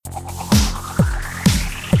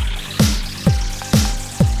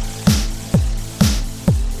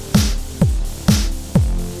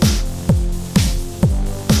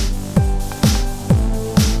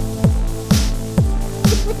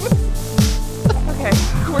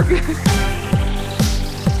we're good.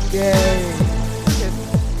 Yay.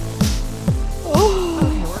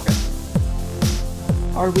 Okay, we're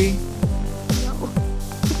good. Are we?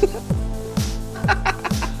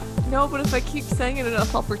 No, but if I keep saying it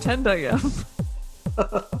enough, I'll pretend I am.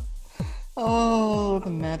 Oh, the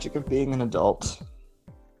magic of being an adult.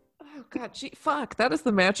 Oh god, gee, fuck. That is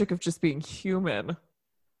the magic of just being human.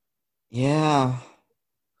 Yeah.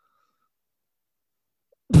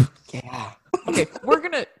 Yeah. Okay, we're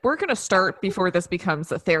gonna start before this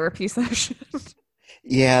becomes a therapy session.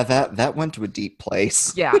 Yeah, that went to a deep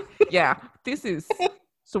place. Yeah. This is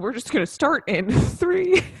so we're just gonna start in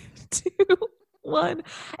 3, 2, 1,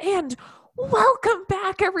 and welcome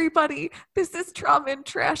back, everybody. This is Trauma and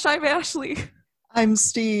Trash. I'm Ashley, I'm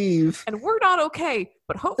Steve. and we're not okay,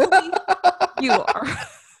 but hopefully you are.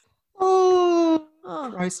 Oh,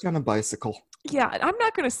 Oh, Christ on a bicycle. yeah, I'm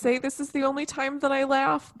not gonna say this is the only time that I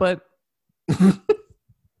laugh, but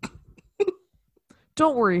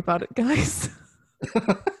don't worry about it, guys.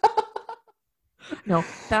 No,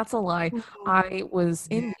 that's a lie. I was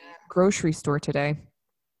in the grocery store today,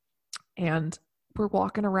 and we're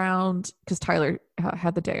walking around because Tyler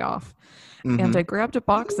had the day off, and I grabbed a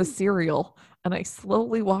box of cereal, and I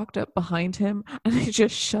slowly walked up behind him, and I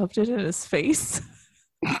just shoved it in his face.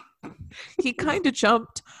 He kind of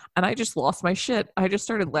jumped, and I just lost my shit. I just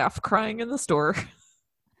started crying in the store.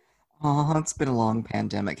 Oh, it's been a long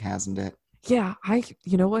pandemic, hasn't it? Yeah,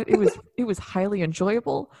 you know what? It was highly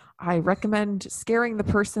enjoyable. I recommend scaring the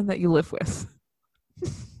person that you live with.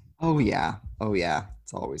 Oh yeah.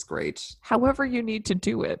 It's always great. However you need to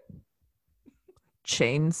do it.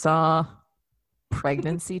 Chainsaw,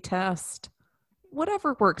 pregnancy test,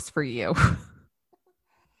 whatever works for you.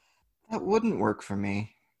 That wouldn't work for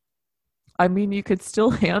me. I mean, you could still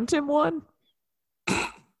hand him one.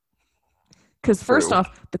 Because first True.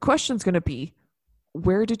 off, the question's going to be,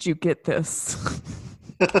 where did you get this?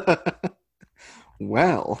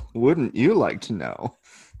 Well, wouldn't you like to know?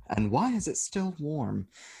 And why is it still warm?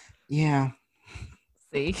 Yeah.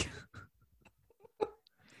 See?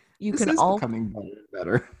 You This can is all becoming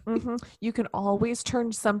better and better. You can always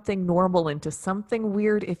turn something normal into something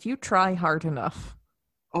weird if you try hard enough.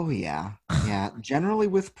 Oh yeah. Yeah. Generally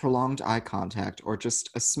with prolonged eye contact or just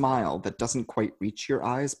a smile that doesn't quite reach your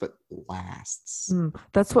eyes but lasts.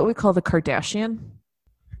 That's what we call the Kardashian.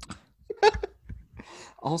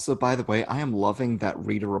 Also, by the way, I am loving that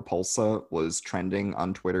Rita Repulsa was trending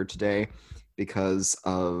on Twitter today because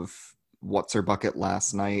of What's Her Bucket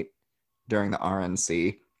last night during the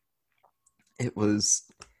RNC. It was,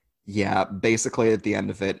 yeah, basically at the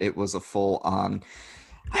end of it, it was a full-on,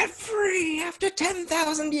 I'm free after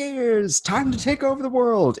 10,000 years! Time to take over the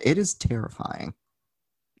world! It is terrifying.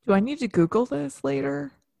 Do I need to Google this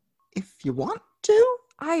later? If you want to.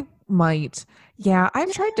 I might. Yeah,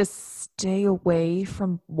 I've tried to stay away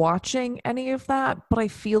from watching any of that, but I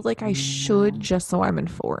feel like I should just so I'm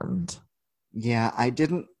informed. Yeah, I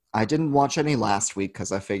didn't watch any last week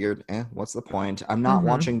because I figured, what's the point? I'm not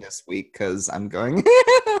watching this week because I'm going,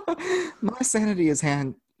 my sanity is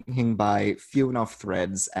hanging by few enough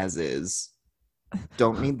threads as is.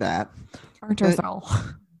 Don't need that. Aren't us all?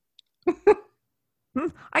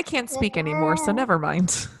 I can't speak anymore, so never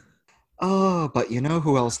mind. Oh, but you know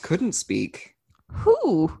who else couldn't speak?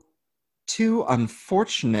 Who? 2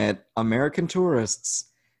 unfortunate American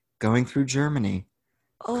tourists going through Germany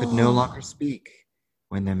could no longer speak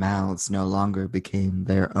when their mouths no longer became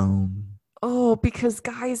their own. Oh, because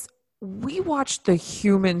guys, we watched The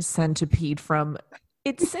Human Centipede from,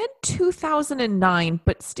 it said 2009,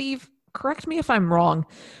 but Steve, correct me if I'm wrong.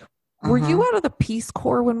 Were you out of the Peace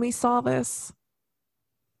Corps when we saw this?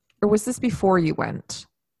 Or was this before you went?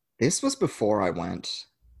 This was before I went.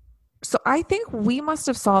 So I think we must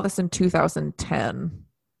have saw this in 2010.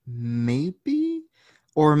 Maybe?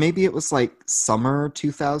 Or maybe it was like summer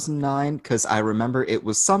 2009, because I remember it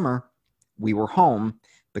was summer. We were home,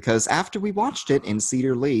 because after we watched it in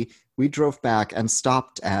Cedar Lee, we drove back and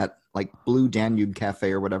stopped at like Blue Danube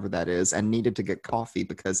Cafe or whatever that is and needed to get coffee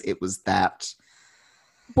because it was that.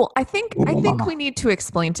 Well, I think we need to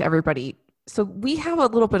explain to everybody. So we have a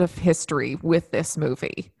little bit of history with this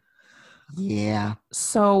movie. Yeah.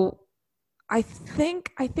 So I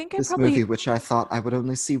think This movie, which I thought I would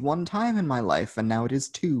only see one time in my life, and now it is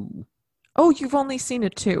 2. Oh, you've only seen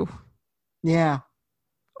it 2. Yeah.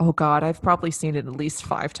 Oh God, I've probably seen it at least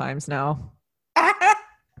 5 times now.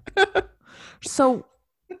 So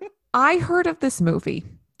I heard of this movie,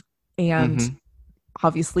 and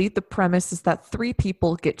obviously the premise is that 3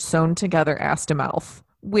 people get sewn together ass to mouth,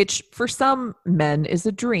 which for some men is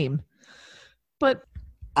a dream. But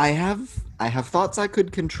I have thoughts I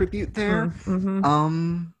could contribute there. Mm-hmm.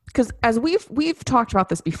 Um, Because as we've talked about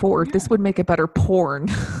this before, yeah. this would make a better porn.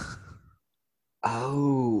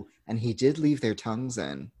 Oh, and he did leave their tongues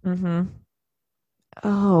in. Mm-hmm.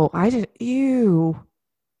 Oh, I did. Ew.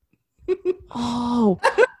 Oh,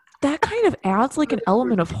 that kind of adds like an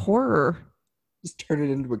element of horror. Just turn it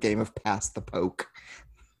into a game of pass the poke.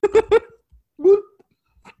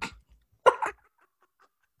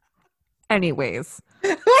 Anyways,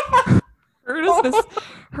 heard of this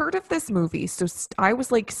heard of this movie. So I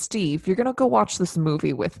was like, Steve, you're gonna go watch this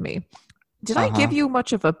movie with me. Did I give Uh-huh. you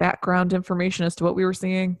much of a background information as to what we were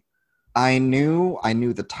seeing? I knew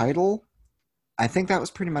the title. I think that was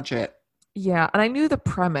pretty much it. Yeah, and I knew the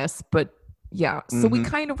premise, but yeah, so we Mm-hmm.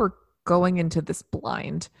 kind of were going into this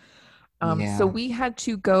blind. So Yeah. we had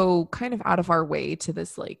to go kind of out of our way to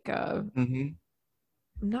this like Mm-hmm.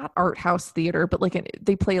 not art house theater, but like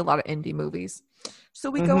they play a lot of indie movies. So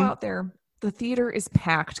we go Mm-hmm. out there. The theater is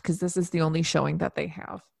packed because this is the only showing that they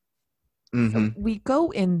have. So Mm-hmm. we go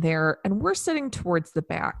in there and we're sitting towards the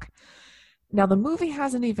back. Now the movie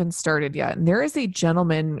hasn't even started yet, and there is a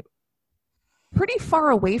gentleman pretty far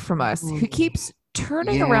away from us who keeps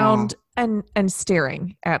turning Yeah. around and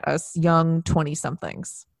staring at us young 20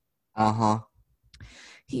 somethings. Uh-huh.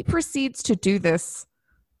 He proceeds to do this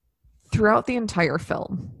throughout the entire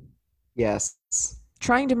film, Yes.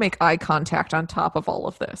 trying to make eye contact on top of all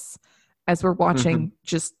of this as we're Mm-hmm. watching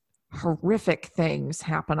just horrific things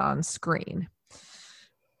happen on screen.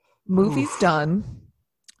 Movie's Oof. done.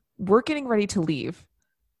 We're getting ready to leave.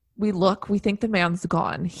 We look, we think the man's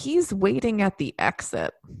gone. He's waiting at the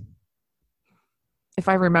exit, if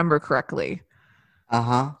I remember correctly.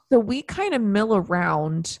 Uh-huh. So we kind of mill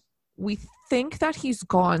around. We think that he's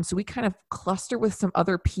gone. So we kind of cluster with some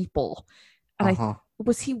other people. And I Uh-huh.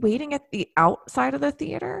 was he waiting at the outside of the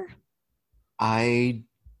theater? I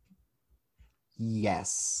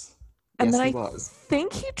Yes. And Yes, then he I was.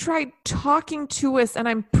 think he tried talking to us, and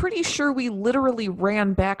I'm pretty sure we literally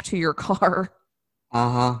ran back to your car.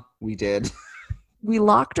 Uh-huh. We did. We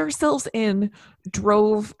locked ourselves in,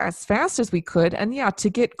 drove as fast as we could, and yeah, to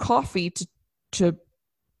get coffee to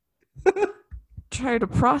try to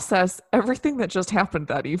process everything that just happened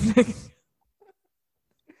that evening.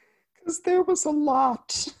 Because there was a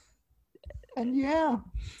lot. And yeah.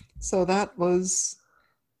 So that was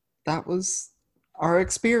our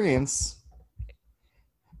experience.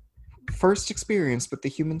 First experience with the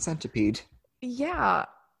human centipede. Yeah.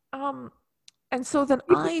 Um, and so then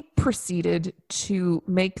I proceeded to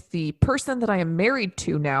make the person that I am married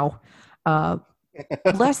to now, uh,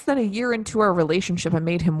 less than a year into our relationship, I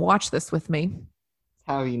made him watch this with me.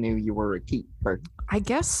 How he knew you were a keeper. I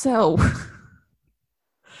guess so.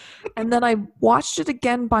 And then I watched it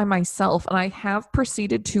again by myself, and I have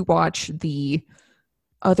proceeded to watch the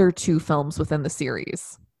other two films within the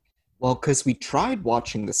series. Well, because we tried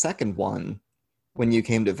watching the second one when you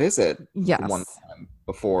came to visit the one Yes. time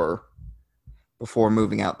before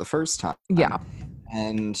moving out the first time. Yeah.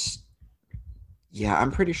 And yeah,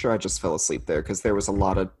 I'm pretty sure I just fell asleep there because there was a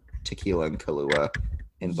lot of tequila and Kahlua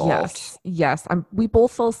involved. Yes. Yes. We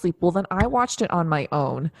both fell asleep. Well, then I watched it on my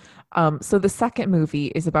own. So the second movie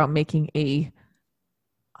is about making a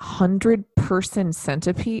 100-person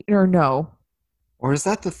centipede, or no, Or is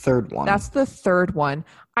that the third one? that's the third one.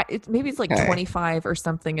 Maybe it's like Okay. 25 or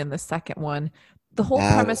something in the second one. The whole That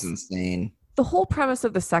is premise insane. the whole premise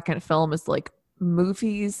of the second film is like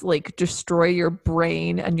movies like destroy your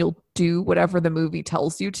brain and you'll do whatever the movie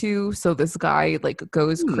tells you to. So this guy like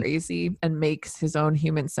goes Hmm. crazy and makes his own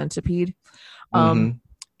human centipede. Um Mm-hmm.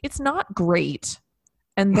 it's not great.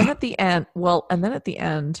 And then at the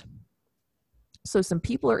end, so some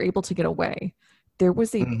people are able to get away. There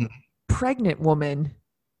was a Mm-hmm. pregnant woman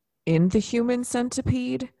in the human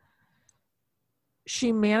centipede.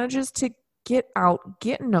 She manages to get out,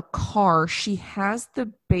 get in a car. She has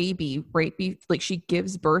the baby right like she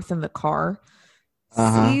gives birth in the car,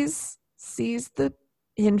 Uh-huh. sees the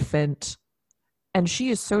infant, and she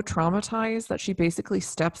is so traumatized that she basically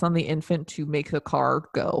steps on the infant to make the car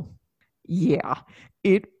go. Yeah,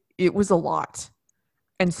 it it was a lot.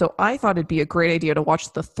 And so I thought it'd be a great idea to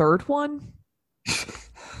watch the third one.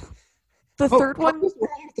 The Oh, third what one, was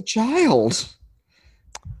wrong with the child?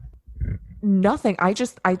 nothing. I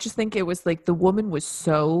just think it was like the woman was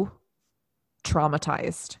so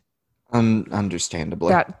traumatized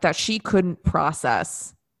Understandably. that she couldn't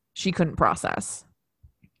process.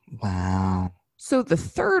 Wow. So the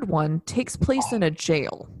third one takes place in Oh, a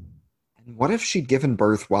jail. and what if she'd given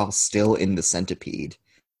birth while still in the centipede?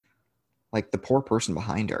 Like the poor person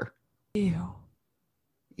behind her. Ew.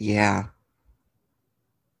 Yeah.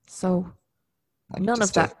 So Like None of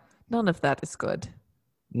just a that. None of that is good.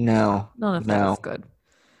 no, None of that is no, good.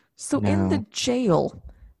 So in the no. jail,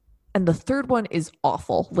 and the third one is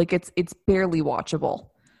awful. Like it's barely watchable.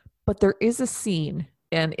 But there is a scene,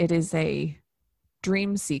 and it is a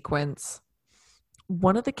dream sequence.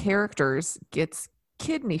 One of the characters gets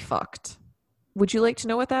kidney fucked. Would you like to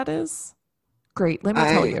know what that is? Great, let me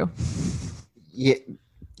tell I you. y-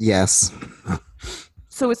 yes.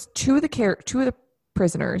 So it's two of the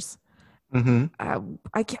prisoners. Mm-hmm.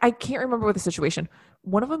 I can't remember what the situation.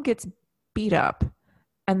 One of them gets beat up,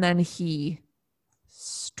 and then he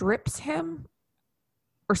strips him,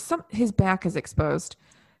 or some his back is exposed.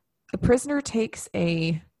 The prisoner takes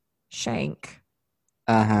a shank,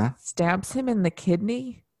 Uh-huh. stabs him in the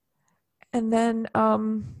kidney, and then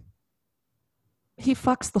he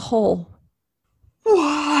fucks the hole.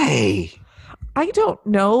 Why? I don't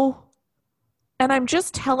know. And I'm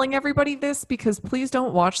just telling everybody this because please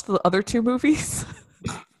don't watch the other two movies.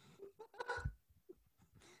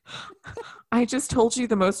 I just told you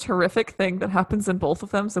the most horrific thing that happens in both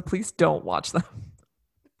of them, so please don't watch them.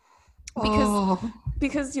 because Oh,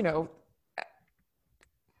 because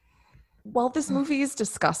while this movie is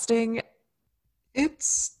disgusting,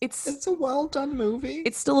 it's it's it's a well done movie.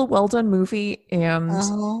 it's still a well done movie,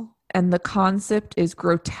 Oh. and the concept is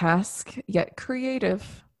grotesque yet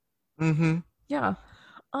creative. Mm-hmm. Yeah.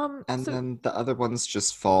 And So then the other ones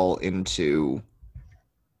just fall into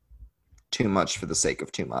too much for the sake of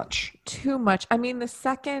too much. too much. I mean, the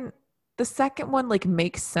second one like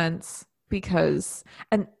makes sense because,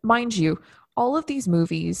 and mind you, all of these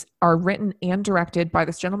movies are written and directed by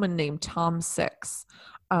this gentleman named Tom Six.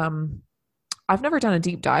 Um, I've never done a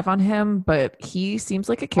deep dive on him, but he seems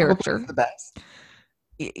like a Probably character. the best.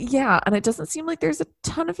 Yeah, and it doesn't seem like there's a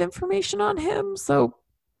ton of information on him. So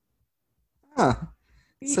Huh.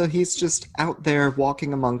 y- So he's just out there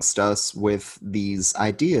walking amongst us with these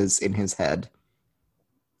ideas in his head.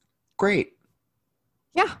 Great.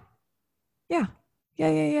 yeah,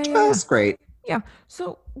 yeah, yeah. Just great. Yeah.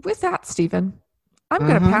 So with that, Stephen, I'm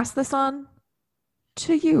gonna Mm-hmm. pass this on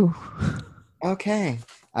to you. Okay.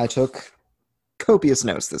 I took copious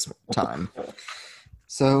notes this time.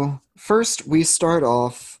 So first we start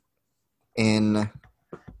off in the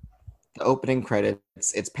opening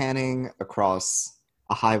credits. It's panning across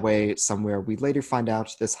a highway somewhere. We later find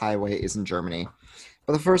out this highway is in Germany.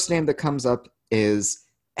 But the first name that comes up is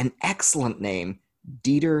an excellent name,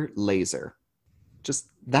 Dieter Laser. Just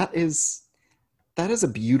that is a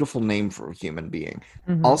beautiful name for a human being.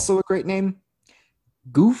 Mhm. Also a great name,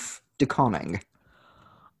 Goof de Koning.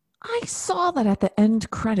 I saw that at the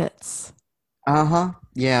end credits. Uh-huh.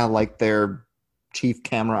 Yeah, like their chief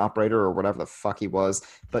camera operator or whatever the fuck he was.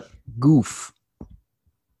 But Goof.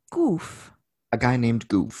 Goof. A guy named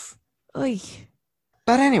Goof. Oy.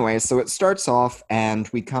 But anyway, so it starts off and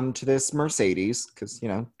we come to this Mercedes, because,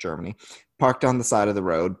 Germany, parked on the side of the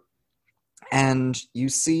road. And you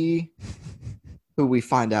see who we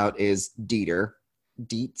find out is Dieter,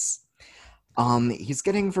 Dietz. He's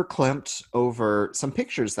getting verklempt over some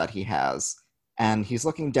pictures that he has, and he's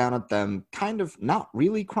looking down at them, kind of not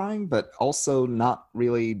really crying, but also not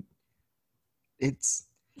really. It's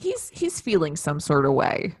He's feeling some sort of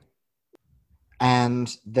way.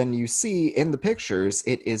 and then you see in the pictures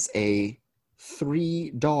it is a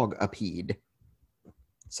three dog apede.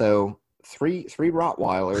 So three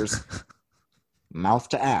Rottweilers, mouth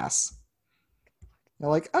to ass. They're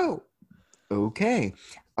like, oh, okay.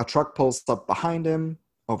 A truck pulls up behind him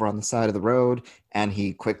over on the side of the road, and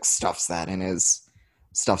he quick stuffs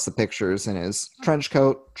the pictures in his trench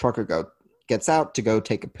coat. Gets out to go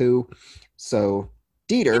take a poo. So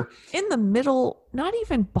Dieter, In the middle, not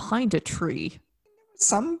even behind a tree.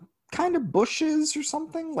 some kind of bushes or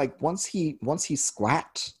something. Like once he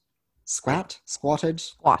squatted, Squat.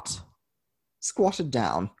 squatted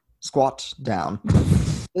down, squat down.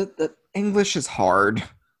 The English is hard.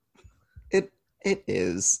 It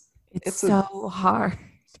is. It's It's a so hard.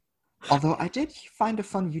 Although I did find a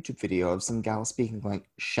fun YouTube video of some gal speaking like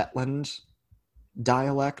Shetland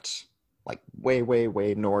dialect, like way, way,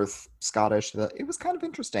 way north Scottish. It was kind of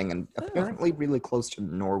interesting and Oh, apparently really close to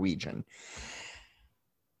Norwegian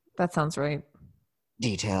that sounds right.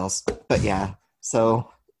 details. But yeah, so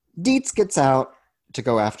Dietz gets out to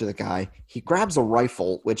go after the guy. He grabs a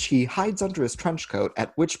rifle, which he hides under his trench coat,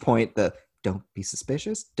 at which point the don't be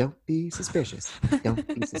suspicious, don't be suspicious, don't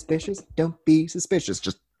be suspicious, don't be suspicious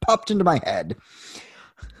just popped into my head.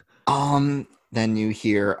 Then you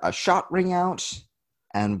hear a shot ring out,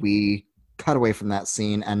 and we cut away from that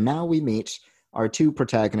scene, and now we meet our two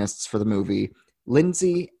protagonists for the movie,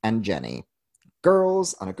 Lindsay and Jenny.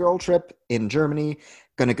 Girls on a girl trip in Germany,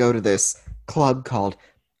 gonna go to this club called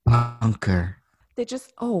Bunker. They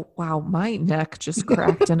just, oh, wow, my neck just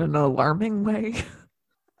cracked in an alarming way.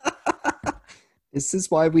 This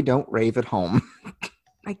is why we don't rave at home.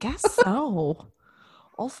 I guess so.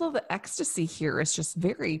 Also, the ecstasy here is just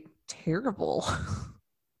very terrible.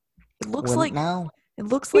 It looks Wouldn't like know. it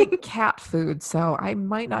looks like cat food, so I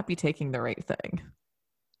might not be taking the right thing.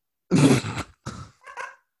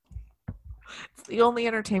 It's the only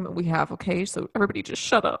entertainment we have, okay? So everybody just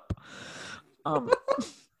shut up.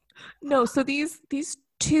 No, so these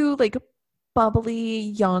two like bubbly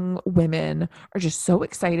young women are just so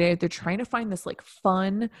excited. They're trying to find this like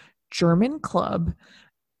fun German club,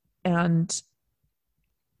 and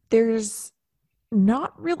there's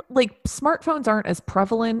not really like smartphones aren't as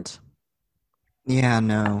prevalent Yeah,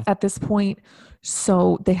 no. at this point.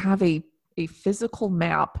 So they have a physical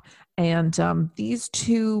map, and these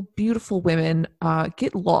two beautiful women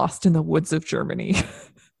get lost in the woods of Germany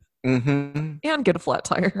Mm-hmm. and get a flat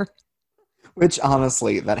tire. Which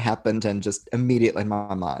honestly, that happened and just immediately in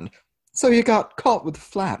my mind. So you got caught with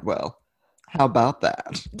flat. Well, how about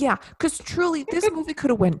that? Yeah, because truly, this movie could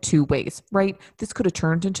have went two ways, right? This could have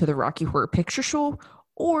turned into the Rocky Horror Picture Show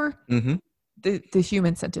or Mm-hmm. the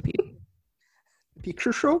Human Centipede.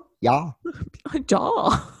 Picture show? Yeah.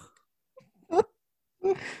 Duh.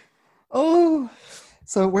 Oh.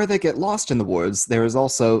 So where they get lost in the woods, there is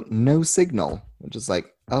also no signal, which is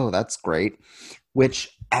like, oh, that's great.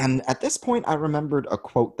 And at this point, I remembered a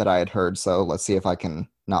quote that I had heard, so let's see if I can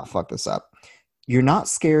not fuck this up. You're not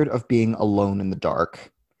scared of being alone in the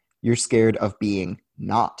dark. You're scared of being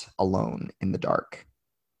not alone in the dark.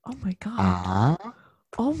 Oh my God. Ah,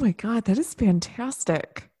 Oh my God. That is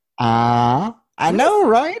fantastic. I know,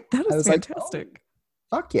 right? That I is was fantastic. like,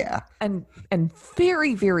 oh, fuck yeah. And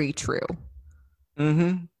very, very true.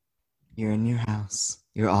 Mm-hmm. You're in your house.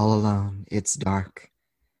 You're all alone. It's dark.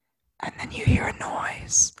 And then you hear a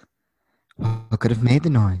noise. What could have made the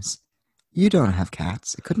noise? You don't have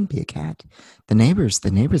cats. It couldn't be a cat. The neighbors,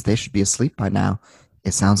 they should be asleep by now.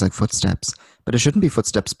 It sounds like footsteps, but it shouldn't be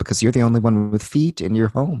footsteps because you're the only one with feet in your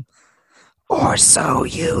home. Or so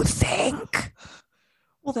you think.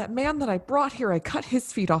 Well, that man that I brought here, I cut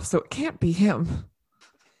his feet off, so it can't be him.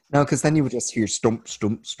 No, because then you would just hear stump,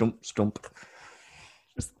 stump, stump, stump.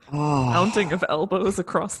 Just pounding of elbows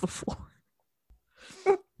across the floor.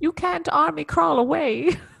 You can't army crawl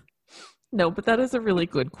away. No, but that is a really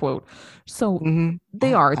good quote. So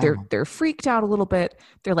they're freaked out a little bit.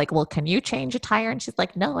 They're like, well, can you change a tire? And she's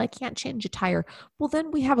like, no, I can't change a tire. Well,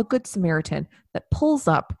 then we have a good Samaritan that pulls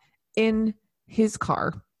up in his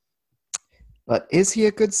car. But is he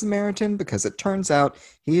a good Samaritan? Because it turns out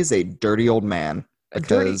he is a dirty old man.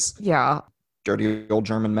 Because dirty old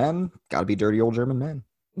German men gotta be dirty old German men.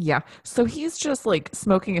 Yeah. So he's just like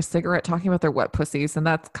smoking a cigarette, talking about their wet pussies, and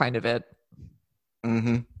that's kind of it.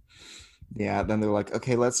 Mm-hmm. Yeah, then they're like,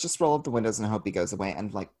 okay, let's just roll up the windows and hope he goes away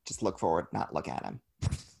and like just look forward, not look at him.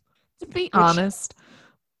 To be honest,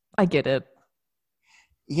 I get it.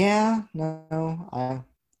 Yeah, no,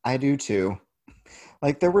 I do too.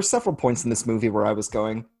 Like there were several points in this movie where I was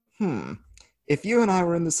going, if you and I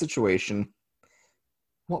were in this situation,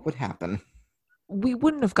 what would happen? We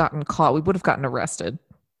wouldn't have gotten caught. We would have gotten arrested.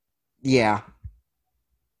 Yeah.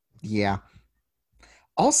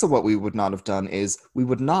 Also, what we would not have done is we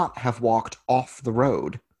would not have walked off the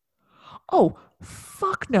road. Oh,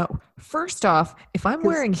 fuck no. First off, if I'm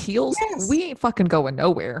wearing heels, we ain't fucking going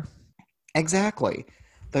nowhere. Exactly.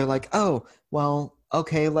 They're like, oh, well,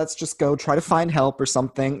 okay, let's just go try to find help or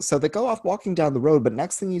something. So they go off walking down the road, but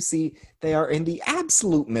next thing you see, they are in the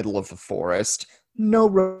absolute middle of the forest. No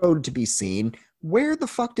road to be seen. Where the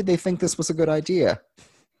fuck did they think this was a good idea?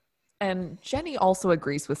 And Jenny also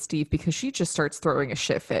agrees with Steve because she just starts throwing a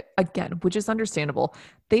shit fit again, which is understandable.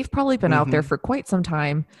 They've probably been out there for quite some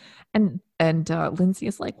time. And Lindsay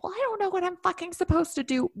is like, well, I don't know what I'm fucking supposed to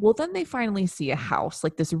do. Well, then they finally see a house,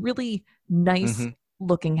 like this really nice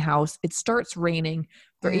looking house. It starts raining.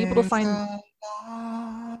 They're able to find.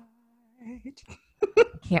 I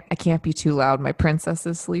can't be too loud. My princess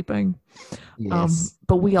is sleeping. Yes.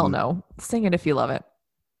 But we all know. Sing it if you love it.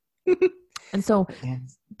 And so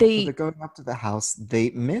they're going up to the house. They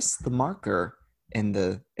miss the marker in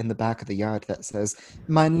the back of the yard that says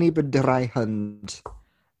 "Mein lieber Dreihund."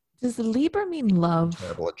 Does Lieber mean love?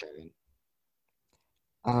 Terrible at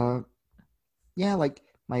German. Yeah, like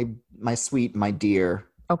my sweet, my dear.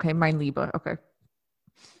 Okay, mein Lieber. Okay.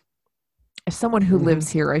 As someone who lives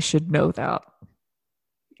here, I should know that.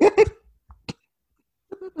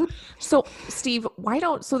 So, Steve,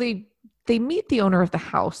 they meet the owner of the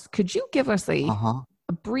house. Could you give us a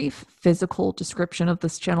brief physical description of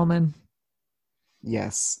this gentleman?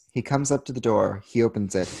 Yes. He comes up to the door. He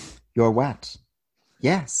opens it. You're wet.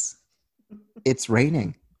 Yes. It's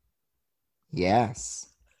raining. Yes.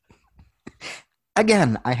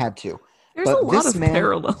 Again, I had to. There's a But lot this of man,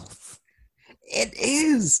 parallels. it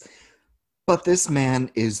is. But this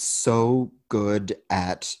man is so good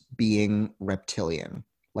at being reptilian.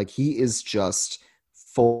 Like, he is just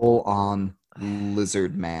full on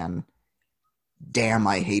lizard man. Damn,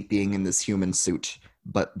 I hate being in this human suit,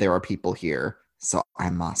 but there are people here, so I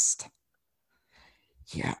must.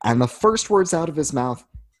 Yeah, and the first words out of his mouth,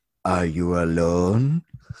 are you alone?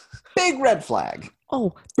 Big red flag.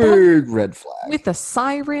 Oh, that Big red flag. with a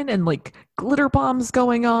siren and like glitter bombs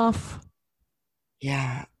going off.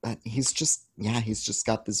 Yeah, but he's just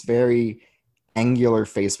got this very angular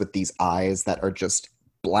face with these eyes that are just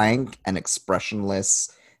blank and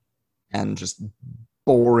expressionless and just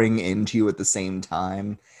boring into you at the same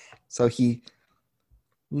time. So he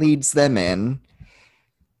leads them in.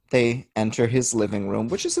 They enter his living room,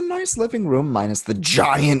 which is a nice living room, minus the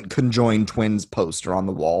giant conjoined twins poster on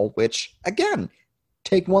the wall, which, again,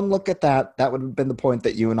 take one look at that. That would have been the point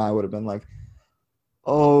that you and I would have been like,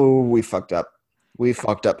 oh, we fucked up. We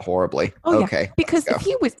fucked up horribly. Oh yeah, Okay, let's because go. if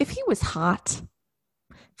he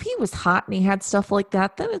was hot and he had stuff like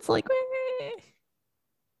that, then it's like,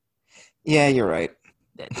 Yeah, you're right.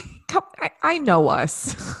 I know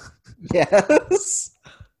us. Yes.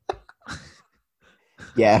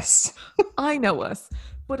 Yes. I know us.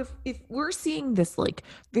 But if we're seeing this like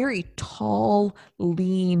very tall,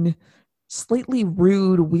 lean, slightly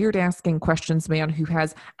rude, weird asking questions man who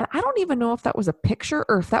has, and I don't even know if that was a picture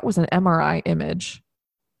or if that was an MRI image.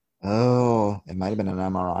 Oh, it might have been an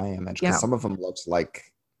MRI image because Yeah. some of them looked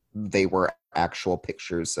like they were actual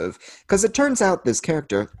pictures of. Because it turns out this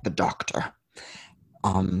character, the doctor,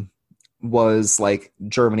 um, was like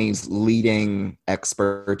Germany's leading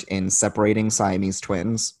expert in separating Siamese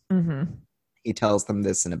twins. Mm-hmm. He tells them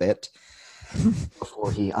this in a bit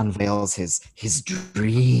before he unveils his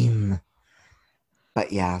dream.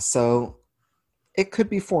 But yeah, so it could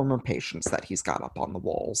be former patients that he's got up on the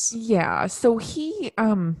walls. Yeah. So he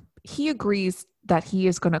agrees that he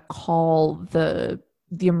is going to call the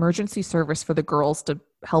emergency service for the girls to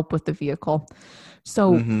help with the vehicle.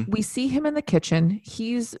 So Mm-hmm. we see him in the kitchen.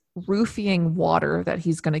 He's roofing water that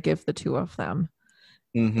he's going to give the two of them.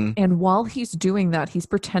 Mm-hmm. And while he's doing that, he's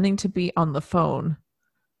pretending to be on the phone.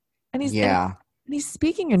 And Yeah. he's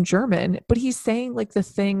speaking in German, but he's saying like the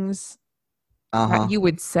things that Uh-huh. you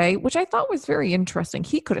would say, which I thought was very interesting.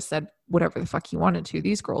 He could have said whatever the fuck he wanted to.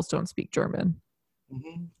 These girls don't speak German, Mm-hmm.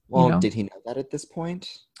 you Well, know? did he know that at this point?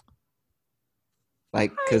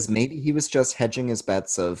 Like, I, because maybe he was just hedging his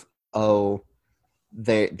bets of, oh,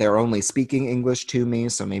 they're only speaking English to me,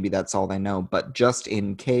 so maybe that's all they know. But just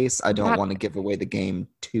in case, I don't that want to give away the game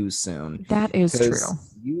too soon, that is true.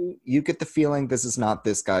 because you get the feeling this is not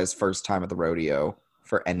this guy's first time at the rodeo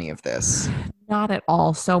for any of this. Not at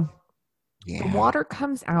all. So the Yeah. water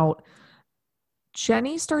comes out.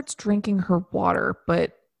 Jenny starts drinking her water,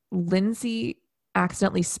 but Lindsay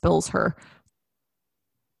accidentally spills her.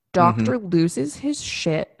 Mm-hmm. Doctor loses his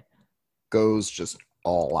shit. Goes just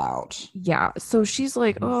all out. Yeah. So she's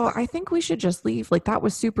like, oh, I think we should just leave. Like, that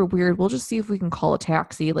was super weird. We'll just see if we can call a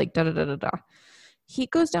taxi. Like, da da da da da. He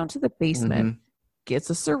goes down to the basement, Mm-hmm. gets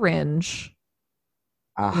a syringe,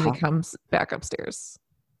 and then he Uh-huh. comes back upstairs.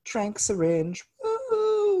 Trank syringe.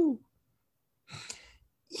 Woo!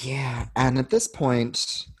 Yeah, and at this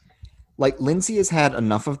point, like Lindsay has had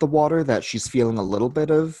enough of the water that she's feeling a little bit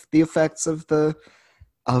of the effects of the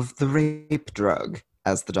rape drug,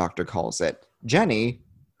 as the doctor calls it. Jenny,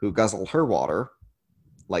 who guzzled her water,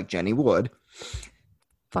 like Jenny would,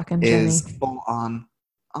 Fucking is Jenny. full on,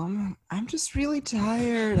 I'm just really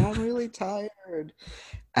tired. I'm really tired.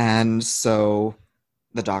 And so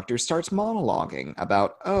the doctor starts monologuing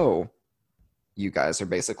about, oh, you guys are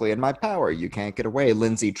basically in my power. You can't get away.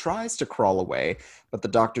 Lindsay tries to crawl away, but the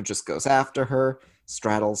doctor just goes after her,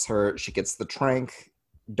 straddles her. She gets the trank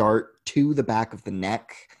dart to the back of the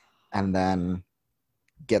neck, and then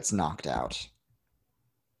gets knocked out.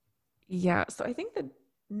 Yeah. So I think the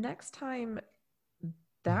next time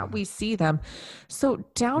that we see them, so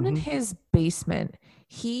down in Mm-hmm. his basement,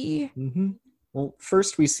 he, Mm-hmm. Well,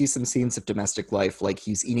 first we see some scenes of domestic life, like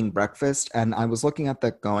he's eating breakfast, and I was looking at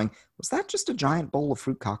that going, was that just a giant bowl of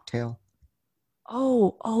fruit cocktail?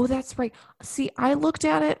 oh, that's right. See, I looked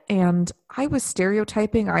at it and I was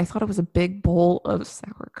stereotyping. I thought it was a big bowl of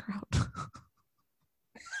sauerkraut.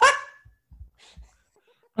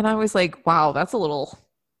 And I was like, wow, that's a little.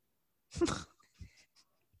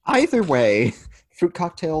 Either way, fruit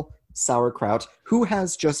cocktail, sauerkraut, who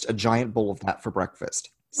has just a giant bowl of that for breakfast?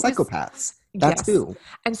 Psychopaths. That's Yes. who.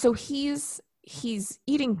 And so he's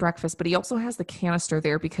eating breakfast, but he also has the canister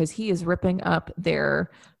there because he is ripping up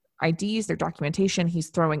their IDs, their documentation. He's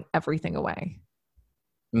throwing everything away.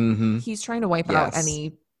 Mm-hmm. He's trying to wipe out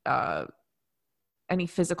Yes. any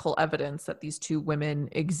physical evidence that these two women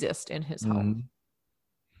exist in his home.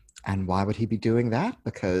 And why would he be doing that?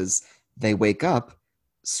 Because they wake up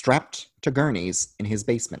strapped to gurneys in his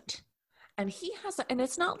basement. And he has, and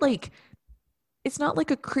it's not like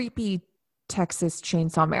a creepy Texas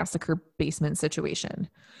Chainsaw Massacre basement situation.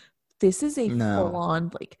 This is a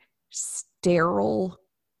full-on, like, sterile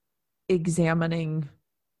examining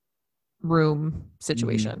room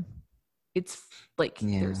situation. It's like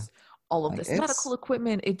there's all of this medical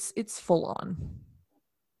equipment. It's full on.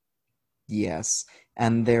 Yes.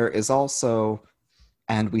 And there is also,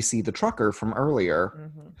 and we see the trucker from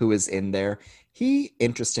earlier who is in there. He,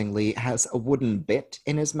 interestingly, has a wooden bit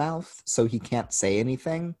in his mouth, so he can't say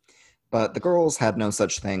anything. But the girls had no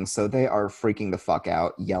such thing, so they are freaking the fuck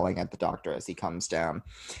out, yelling at the doctor as he comes down.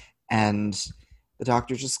 And the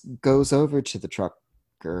doctor just goes over to the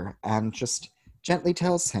trucker and just gently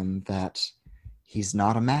tells him that he's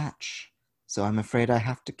not a match. So I'm afraid I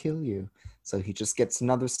have to kill you. So he just gets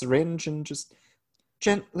another syringe and just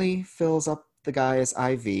gently fills up the guy's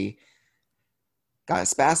IV. Guy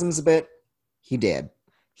spasms a bit. He did.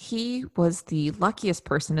 He was the luckiest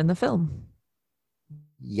person in the film.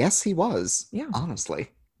 Yes, he was. Yeah. Honestly.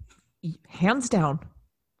 Hands down.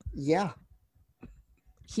 Yeah.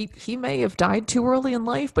 He may have died too early in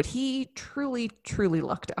life, but he truly, truly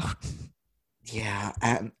lucked out. Yeah.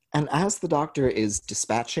 And as the doctor is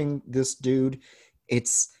dispatching this dude,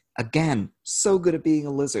 it's, again, so good at being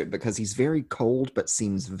a lizard because he's very cold but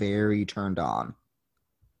seems very turned on.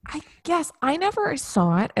 I guess I never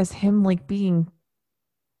saw it as him like being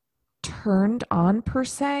turned on per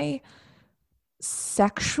se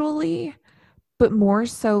sexually, but more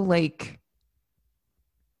so like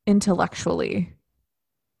intellectually.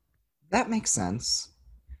 That makes sense.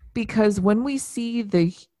 Because when we see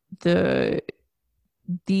the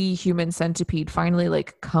human centipede finally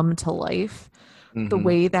like come to life, the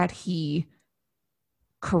way that he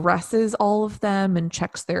caresses all of them and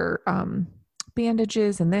checks their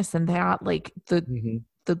bandages and this and that, like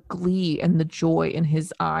the glee and the joy in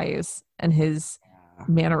his eyes and his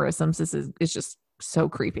mannerisms is just so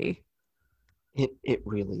creepy. It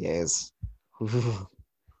really is.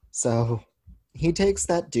 So he takes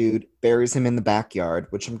that dude, buries him in the backyard,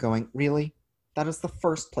 which I'm going, really? That is the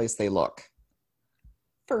first place they look.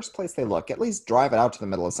 First place they look. At least drive it out to the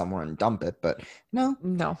middle of somewhere and dump it, but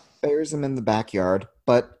no. Buries him in the backyard,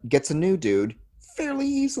 but gets a new dude fairly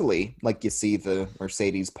easily. Like, you see the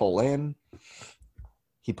Mercedes pull in.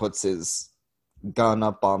 He puts his gun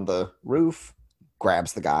up on the roof,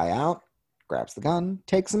 grabs the guy out, grabs the gun,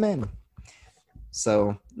 takes him in.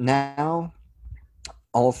 So now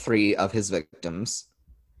all three of his victims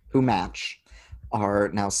who match are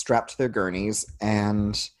now strapped to their gurneys,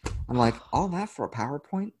 and I'm like, all that for a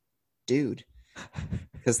PowerPoint? Dude.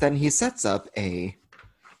 Because then he sets up and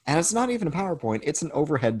it's not even a PowerPoint, it's an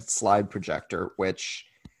overhead slide projector, which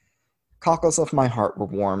cockles of my heart were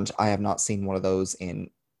warmed. I have not seen one of those in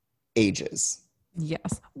ages.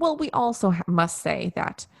 Yes. Well, we also must say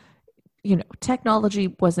that,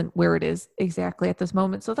 technology wasn't where it is exactly at this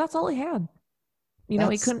moment, so that's all he had.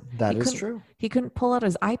 That is true. He couldn't pull out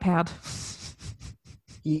his iPad.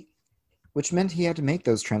 Which meant he had to make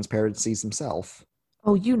those transparencies himself.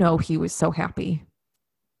 Oh, he was so happy.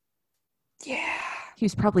 Yeah. He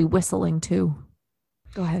was probably whistling too.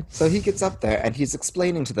 Go ahead. So he gets up there and he's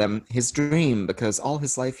explaining to them his dream, because all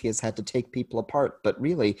his life he has had to take people apart. But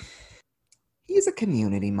really, he's a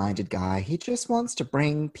community-minded guy. He just wants to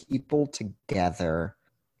bring people together.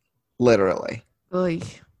 Literally. Oy.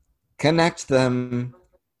 Connect them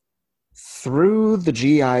through the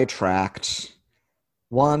GI tract,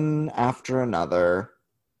 one after another,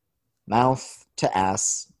 mouth to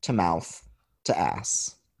ass to mouth to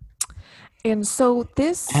ass. And so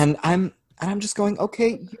this... And I'm just going,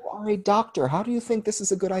 okay, you are a doctor. How do you think this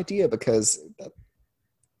is a good idea? Because,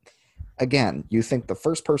 again, you think the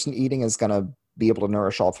first person eating is going to be able to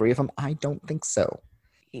nourish all three of them? I don't think so.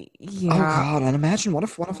 Yeah. Oh, God. And imagine what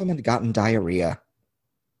if one of them had gotten diarrhea?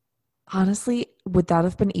 Honestly, would that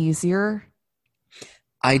have been easier?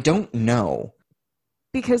 I don't know.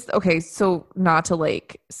 Because, okay, so not to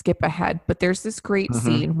like skip ahead, but there's this great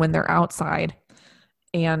scene when they're outside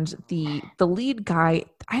and the lead guy,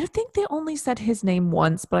 I think they only said his name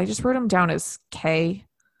once, but I just wrote him down as K,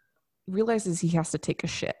 realizes he has to take a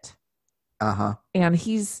shit. Uh-huh. And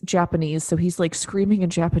he's Japanese, so he's like screaming in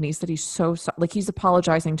Japanese that he's like he's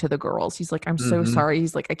apologizing to the girls. He's like, I'm so Mm-hmm. sorry.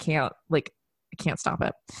 He's like, I can't stop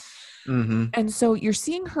it. Mm-hmm. And so you're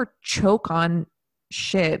seeing her choke on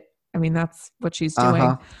shit. I mean, that's what she's doing.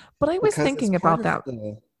 Uh-huh. But I was Because as thinking part about of that.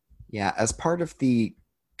 the yeah, as part of the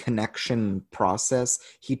connection process,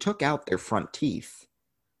 he took out their front teeth,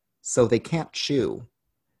 so they can't chew.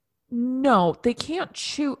 No, they can't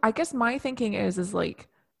chew. I guess my thinking is like,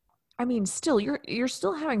 I mean, still you're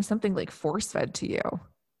still having something like force fed to you.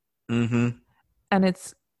 Mm-hmm. And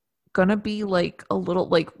it's gonna be like a little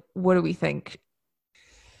like what do we think?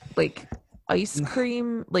 Like ice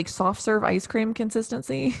cream, like soft serve ice cream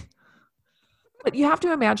consistency. But you have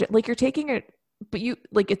to imagine like you're taking it but you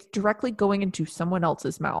like it's directly going into someone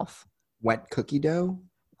else's mouth. Wet cookie dough?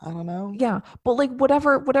 I don't know. Yeah, but like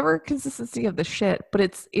whatever consistency of the shit, but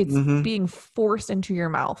it's Mm-hmm. being forced into your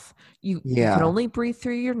mouth. You can Yeah. only breathe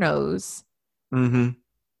through your nose. Mm-hmm.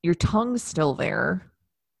 Your tongue's still there.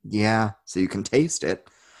 Yeah. So you can taste it.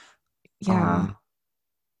 Yeah. Um,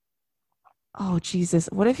 Oh Jesus.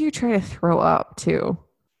 What if you try to throw up too?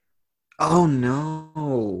 oh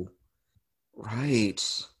no. Right.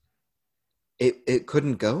 It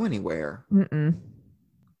couldn't go anywhere. Mm-mm.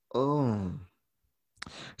 Oh.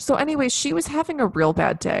 So anyways, she was having a real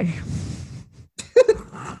bad day.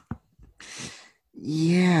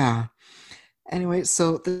 Yeah. Anyway,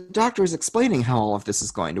 so the doctor is explaining how all of this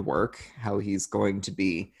is going to work, how he's going to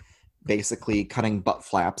be basically cutting butt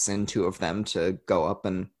flaps in two of them to go up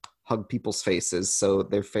and hug people's faces. So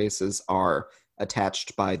their faces are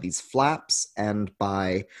attached by these flaps and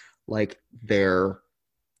by like their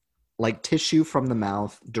like tissue from the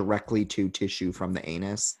mouth directly to tissue from the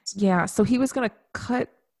anus. Yeah, so he was gonna cut.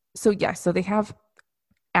 So yeah, so they have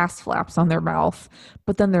ass flaps on their mouth,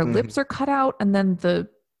 but then their Hmm. lips are cut out, and then the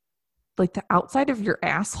like the outside of your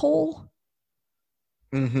asshole.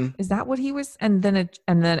 Hmm. Is that what he was? And then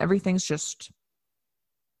everything's just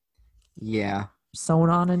Yeah. sewn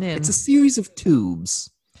on and It's in. a series of tubes,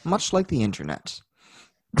 much like the internet.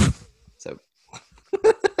 So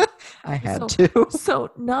I had So to.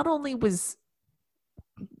 so not only was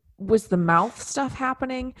the mouth stuff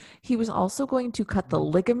happening, he was also going to cut the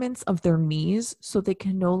ligaments of their knees so they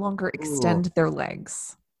can no longer Ooh. extend their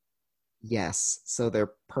legs. Yes, so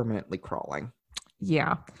they're permanently crawling.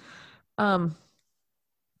 Yeah. Um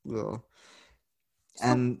Ugh. so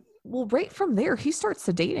And well right from there he starts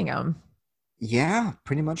sedating him. yeah,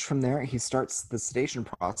 pretty much from there, he starts the sedation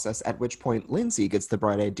process, at which point Lindsay gets the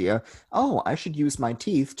bright idea, oh, I should use my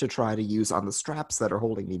teeth to try to use on the straps that are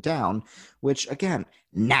holding me down, which, again,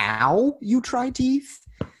 now you try teeth?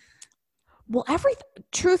 Well,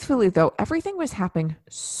 truthfully though, everything was happening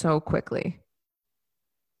so quickly.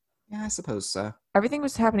 Yeah, I suppose so. Everything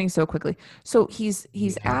was happening so quickly. So Yeah.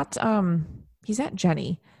 he's at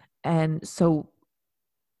Jenny, and so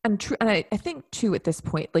and true and I think too at this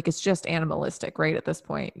point, like it's just animalistic, right? At this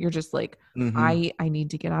point, you're just like, Mm-hmm. I need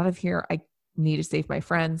to get out of here. I need to save my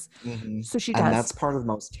friends. Mm-hmm. So she And does, that's part of the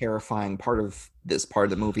most terrifying part of this part of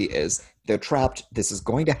the movie is they're trapped. This is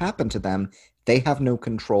going to happen to them. They have no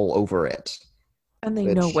control over it. and they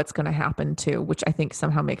know Which, what's going to happen too, which I think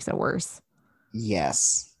somehow makes it worse.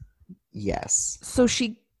 yes, yes. So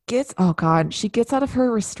oh God, she gets out of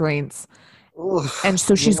her restraints. And Ugh,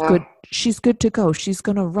 so yeah. she's good to go. She's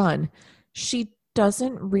going to run. She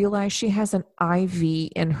doesn't realize she has an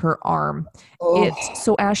IV in her arm. Oh,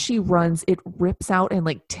 So as she runs, it rips out and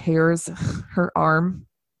like tears her arm.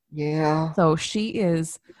 yeah. So she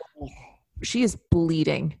is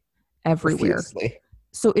bleeding everywhere. Profusely.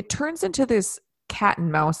 So it turns into this cat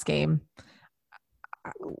and mouse game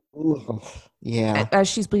Ugh, yeah. as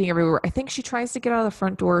she's bleeding everywhere. I think she tries to get out of the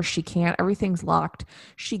front door. She can't. Everything's locked.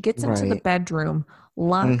 She gets into the Right. bedroom,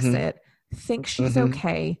 locks Mm-hmm. it, thinks she's Mm-hmm.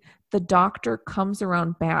 okay. The doctor comes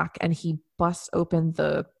around back and he busts open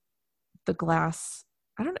the glass.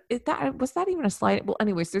 I don't know. That was that even a slide? Well,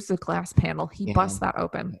 anyways, there's a glass panel. He Yeah. busts that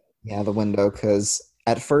open. Yeah, the window, because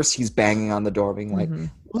at first he's banging on the door, being like, Hmm.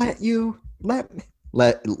 let you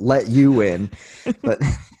let you in. But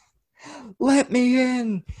let me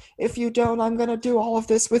in. If you don't, I'm gonna do all of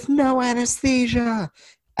this with no anesthesia.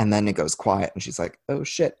 And then it goes quiet, and she's like, oh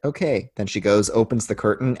shit, okay. Then she goes, opens the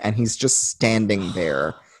curtain, and he's just standing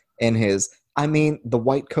there in his. I mean, the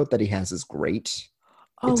white coat that he has is great.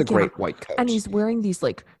 It's Oh a yeah, great white and coat. he's wearing these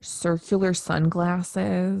like circular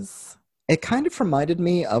sunglasses. It kind of reminded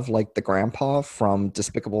me of like the grandpa from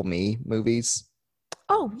Despicable Me movies.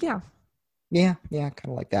 Oh yeah. Yeah, yeah,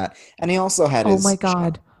 kind of like that. And he also Oh my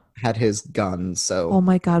God. had his gun, Oh so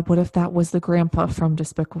my God. What if that was the grandpa from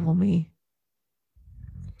Despicable Me?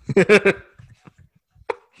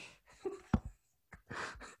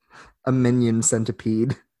 a minion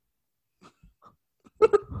centipede.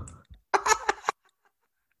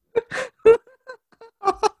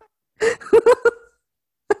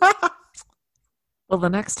 Well, the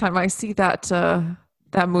next time I see that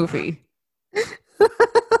movie,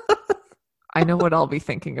 I know what I'll be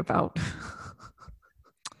thinking about.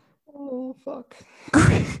 Oh, fuck.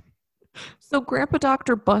 So Grandpa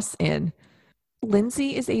Doctor busts in.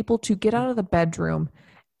 Lindsay is able to get out of the bedroom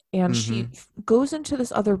and she Mm-hmm. goes into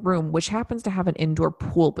this other room, which happens to have an indoor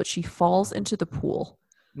pool, but she falls into the pool.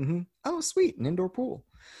 Mm-hmm. Oh, sweet, an indoor pool.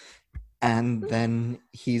 And then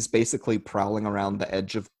he's basically prowling around the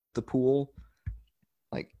edge of the pool,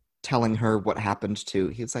 like telling her what happened to.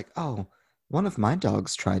 He's like, "Oh, one of my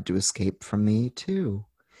dogs tried to escape from me too.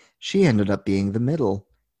 She ended up being the middle.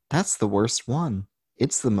 That's the worst one.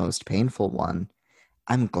 It's the most painful one.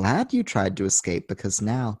 I'm glad you tried to escape because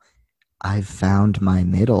now I've found my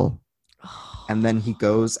middle." And then he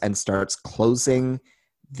goes and starts closing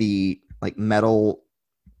the like metal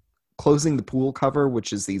closing the pool cover,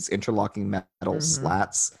 which is these interlocking metal Mhm.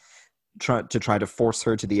 slats, to try to force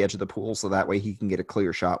her to the edge of the pool so that way he can get a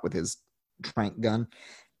clear shot with his trank gun.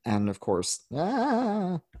 And of course,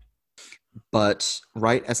 but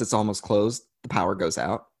right as it's almost closed, the power goes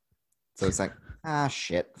out. So it's like,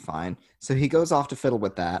 shit, fine. So he goes off to fiddle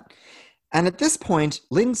with that. And at this point,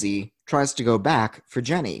 Lindsay tries to go back for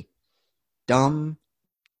Jenny. Dumb,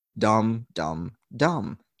 dumb, dumb,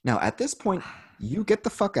 dumb. Now, at this point, you get the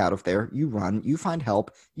fuck out of there. You run, you find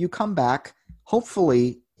help, you come back.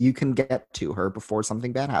 Hopefully, you can get to her before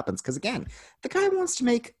something bad happens. Because again, the guy wants to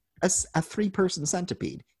make a 3-person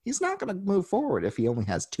centipede. He's not going to move forward if he only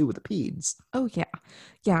has 2 of the peds. Oh yeah.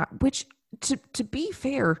 Yeah, which to be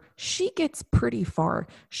fair, she gets pretty far.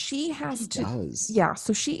 She has He to does. yeah,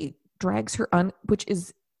 so she drags her which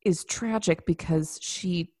is tragic because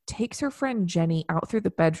she takes her friend Jenny out through the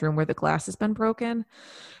bedroom where the glass has been broken.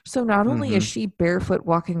 So not only is Mm-hmm. she barefoot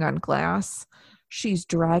walking on glass, she's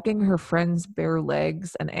dragging her friend's bare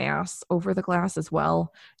legs and ass over the glass as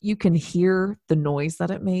well. You can hear the noise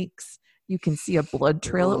that it makes. You can see a blood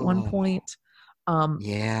trail at one Oh, point. Um,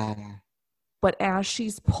 yeah. but as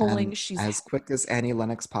she's pulling, And she's as quick as Annie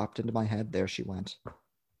Lennox popped into my head, there she went.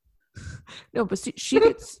 no, but she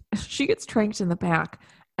gets tranked in the back,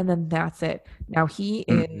 and then that's it. Now he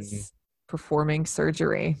Mm-hmm. is performing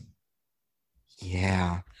surgery,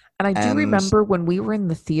 Yeah. and I do And remember when we were in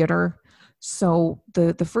the theater. So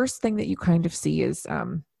the first thing that you kind of see is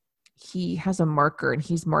he has a marker and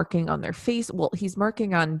he's marking on their face. Well, he's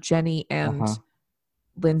marking on Jenny and uh-huh.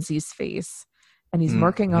 Lindsay's face, and he's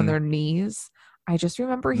marking on Mm-hmm. their knees. I just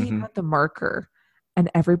remember he Mm-hmm. had the marker, and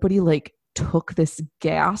everybody like took this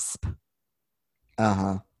gasp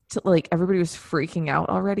Uh-huh. to like everybody was freaking out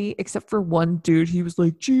already, except for one dude. He was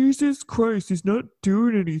like, Jesus Christ, he's not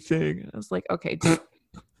doing anything. I was like, okay, dude.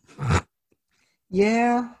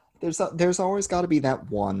 Yeah. There's always got to be that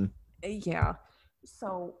one. Yeah.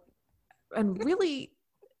 So, and really,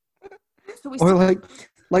 so we Or see,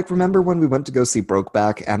 like remember when we went to go see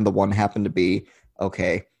Brokeback and the one happened to be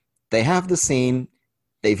okay, they have the scene,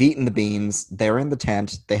 they've eaten the beans, they're in the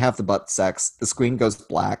tent, they have the butt sex, the screen goes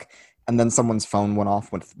black, and then someone's phone went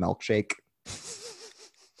off with milkshake.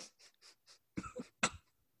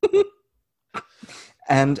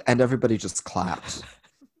 And everybody just clapped.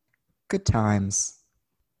 Good times.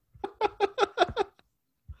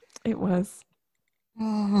 it was.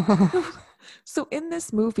 So, so in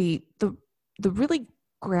this movie, the really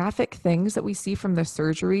graphic things that we see from the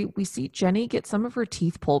surgery, we see Jenny get some of her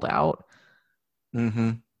teeth pulled out,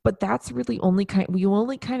 Mm-hmm. but that's really only we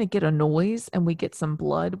only kind of get a noise and we get some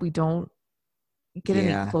blood. We don't get any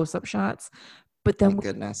Yeah. close-up shots. But then Thank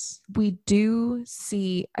goodness. we do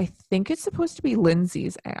see, I think it's supposed to be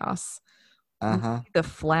Lindsay's ass. We Uh-huh. see the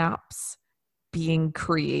flaps being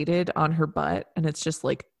created on her butt, and it's just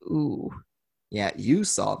like, ooh. Yeah, you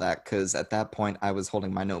saw that because at that point I was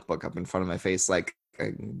holding my notebook up in front of my face, like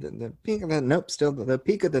the peak of the nope, still the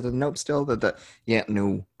peak of the nope, still the yeah,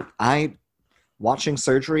 no. I watching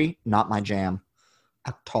surgery, not my jam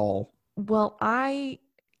at all. Well, I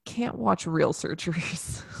can't watch real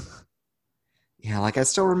surgeries. Yeah, like I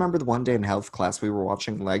still remember the one day in health class we were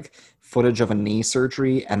watching like footage of a knee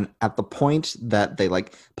surgery, and at the point that they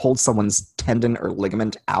like pulled someone's tendon or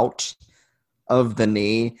ligament out of the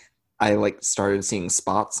knee, I like started seeing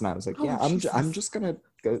spots, and I was like, Oh, yeah, I'm Jesus. just gonna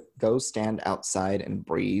go stand outside and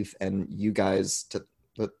breathe, and you guys to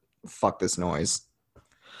fuck this noise.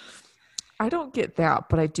 I don't get that,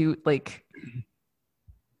 but I do like,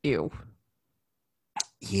 ew,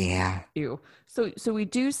 Yeah. ew. So we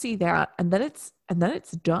do see that, and then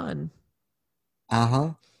it's done. Uh huh.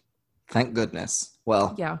 Thank goodness.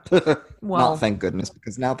 Well, Yeah. not Well, thank goodness,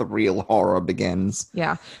 because now the real horror begins.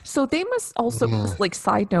 yeah. So they must also, Ugh. like,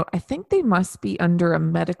 side note, I think they must be under a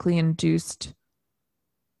medically induced.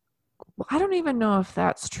 Well, I don't even know if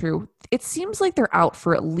that's true. It seems like they're out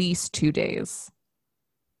for at least 2 days.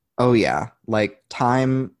 Oh yeah, like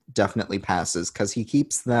time definitely passes because he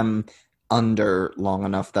keeps them under long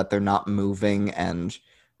enough that they're not moving and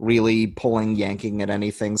really pulling, yanking at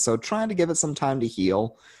anything. So trying to give it some time to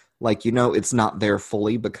heal. Like, it's not there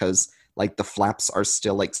fully because like the flaps are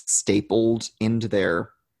still like stapled into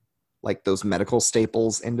their like those medical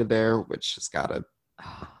staples into there, which has gotta.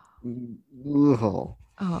 Ugh.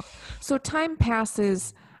 Oh, so time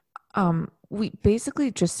passes. We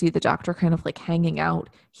basically just see the doctor kind of like hanging out.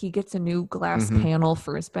 He gets a new glass Hmm. panel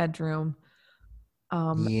for his bedroom.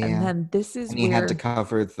 And Yeah. then this is And he had to where,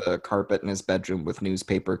 cover the carpet in his bedroom with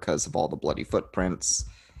newspaper because of all the bloody footprints.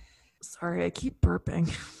 sorry, I keep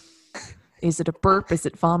burping. Is it a burp? Is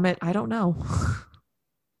it vomit? I don't know.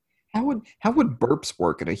 How would burps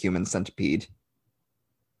work in a human centipede?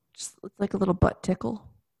 Just it's like a little butt tickle.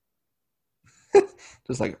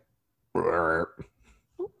 Just like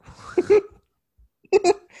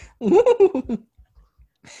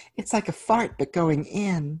it's like a fart but going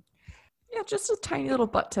in. Yeah, just a tiny little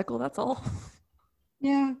butt tickle. That's all.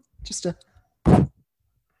 Yeah, just a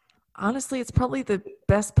Honestly, it's probably the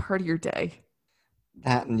best part of your day.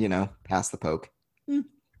 that and pass the poke.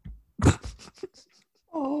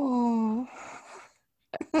 Oh,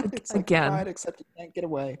 it's like Again, pride except you can't get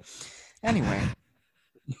away. Anyway,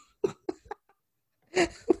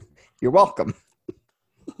 you're welcome.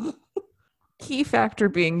 key factor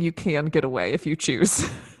being you can get away if you choose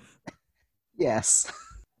Yes.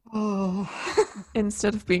 Oh.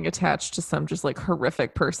 instead of being attached to some just like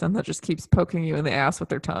horrific person that just keeps poking you in the ass with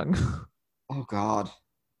their tongue. Oh God.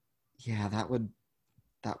 Yeah, that would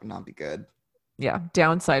not be good. Yeah,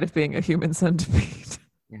 downside of being a human centipede.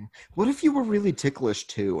 Yeah. What if you were really ticklish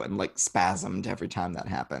too and like spasmed every time that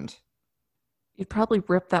happened? You'd probably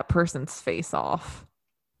rip that person's face off.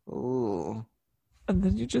 Oh. And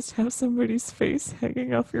then you just have somebody's face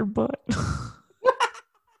hanging off your butt.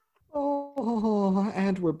 Oh,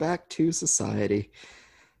 and we're back to society.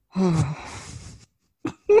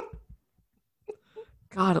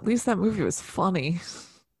 God, at least that movie was funny.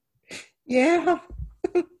 Yeah.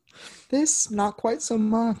 This, not quite so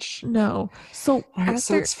much. No. So All right,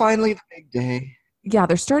 so after, it's finally the big day. yeah,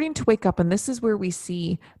 they're starting to wake up, and this is where we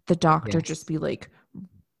see the doctor just Yes. be like,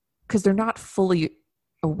 because they're not fully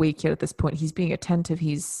awake yet at this point. He's being attentive,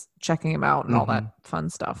 he's checking him out and all Hmm. that fun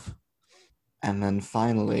stuff. And then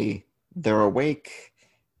finally, they're awake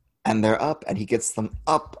and they're up, and he gets them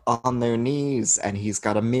up on their knees, and he's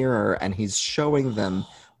got a mirror, and he's showing them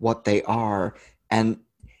what they are. And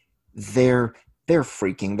they're they're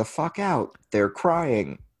freaking the fuck out. They're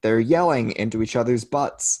crying. They're yelling into each other's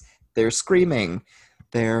butts. They're screaming.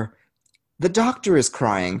 They're the doctor is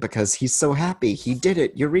crying because he's so happy. He did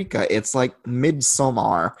it. Eureka. It's like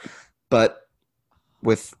Midsommar, but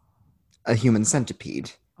with a human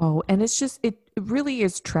centipede. Oh, and it's just it really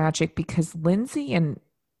is tragic because Lindsay and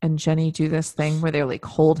Jenny do this thing where they like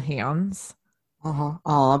hold hands. Uh-huh.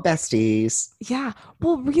 Aw, besties. Yeah.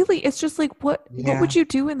 Well, really, it's just like what Yeah. would you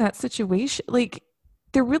do in that situation? Like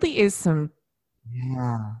there really is some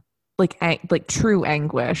Yeah. like like true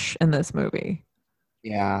anguish in this movie.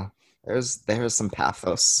 Yeah. There's some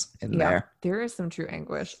pathos in Yeah, there. there is some true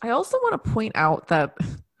anguish. I also want to point out that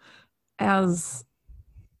as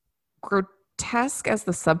grotesque as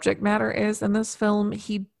the subject matter is in this film,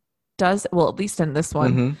 he does, well, at least in this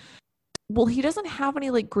one, Mm-hmm. well, he doesn't have any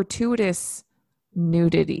like gratuitous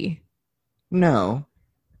nudity. No.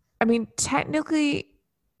 I mean, technically,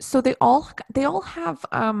 so they all have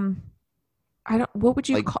I don't what would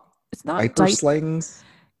you Like call it's not diaper diaper. slings.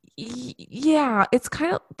 Yeah, it's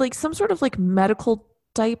kind of like some sort of like medical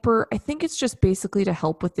diaper. I think it's just basically to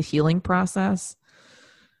help with the healing process.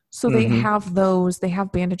 So they Mm-hmm. have those, they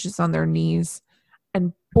have bandages on their knees,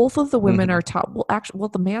 and both of the women Mm-hmm. are top. Well, actually, well,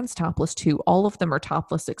 the man's topless too. All of them are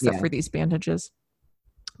topless except Yeah. for these bandages.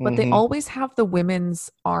 But they Mm-hmm. always have the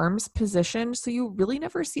women's arms positioned, so you really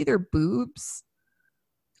never see their boobs.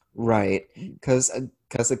 Right. Because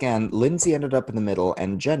again, Lindsay ended up in the middle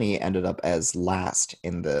and Jenny ended up as last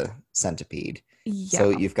in the centipede. So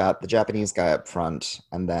Yeah. you've got the Japanese guy up front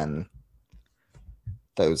and then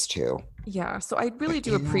those two. Yeah. So I really But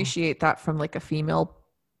do appreciate that from like a female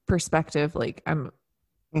perspective. Like I'm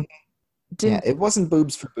Mhm. Yeah, didn't it wasn't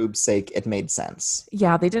boobs for boobs' sake. It made sense.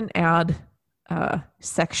 yeah, they didn't add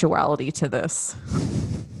sexuality to this.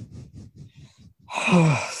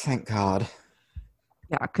 Oh, thank God.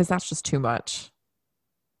 Yeah, because that's just too much.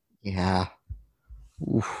 Yeah.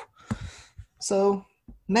 Oof. So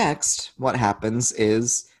next, what happens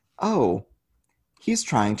is, oh, he's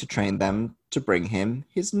trying to train them to bring him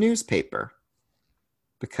his newspaper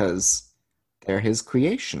because they're his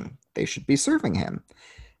creation. They should be serving him.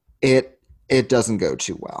 It doesn't go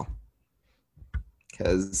too well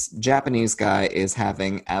because Japanese guy is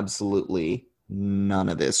having absolutely none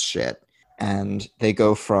of this shit. And they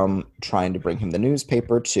go from trying to bring him the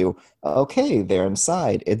newspaper to, okay, they're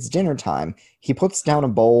inside. It's dinner time. He puts down a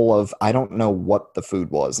bowl of, I don't know what the food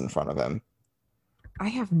was in front of him. I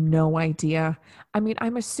have no idea. I mean,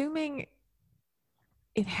 I'm assuming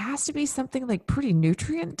it has to be something like pretty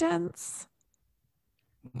nutrient dense.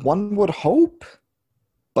 One would hope,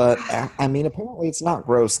 but I mean, apparently it's not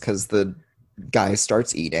gross because the guy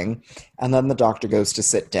starts eating, and then the doctor goes to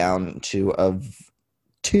sit down to a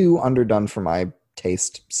too underdone for my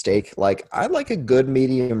taste steak. Like I like a good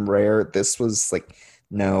medium rare. This was like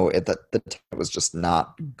no, it was just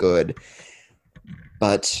not good.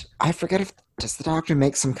 But I forget if does the doctor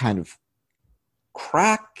make some kind of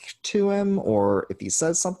crack to him, or if he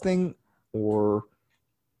says something, or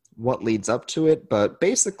what leads up to it. But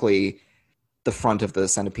basically, the front of the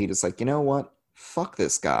centipede is like, you know what? Fuck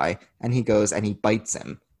this guy. And he goes and he bites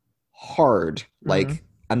him hard, Mm. like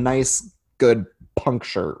a nice, good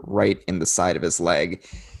puncture right in the side of his leg.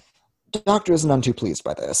 The doctor is none too pleased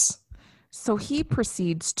by this. So he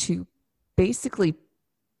proceeds to basically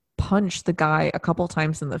punch the guy a couple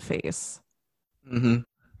times in the face Mm-hmm.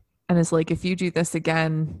 and is like, if you do this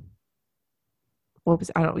again, what was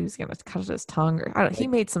I don't know, he was gonna cut his tongue or I don't he Like,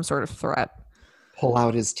 made some sort of threat. pull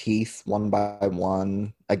out his teeth one by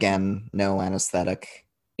one. Again, no anesthetic.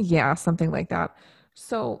 Yeah, something like that.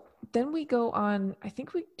 So then we go on, I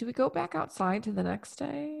think we go back outside to the next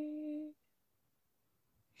day?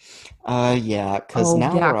 Yeah, because Oh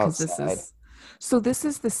now yeah, we're because outside. this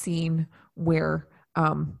is the scene where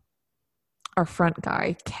our front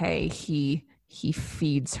guy, Kay, he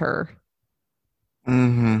feeds her.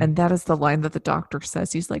 Mm-hmm. And that is the line that the doctor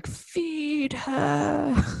says. He's like, feed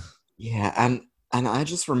her. Yeah, and I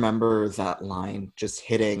just remember that line just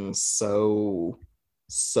hitting so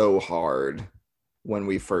hard when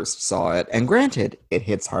we first saw it. And granted, it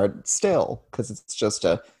hits hard still because it's just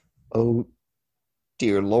a oh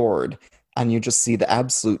dear lord, and you just see the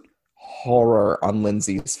absolute horror on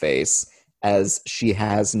Lindsay's face as she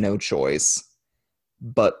has no choice.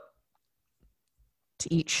 But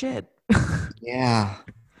To eat shit. yeah.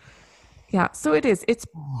 Yeah, so it is. It's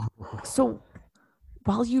so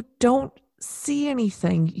while you don't see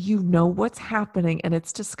anything, you know what's happening and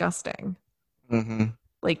it's disgusting. Mm-hmm.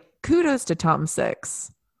 Like kudos to Tom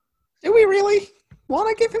Six. Do we really want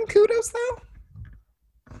to give him kudos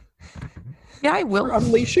though Yeah, I for will.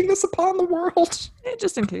 unleashing this upon the world?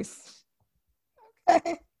 Just in case.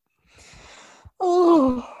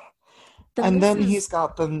 Oh. Then And this then is he's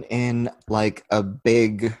got them in like a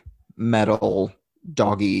big metal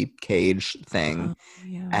doggy cage thing. oh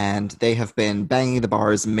yeah. And they have been banging the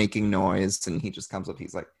bars, making noise. And he just comes up.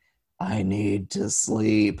 He's like, I need to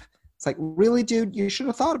sleep. It's like, really, dude? You should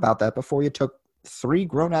have thought about that before you took three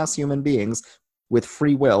grown ass human beings with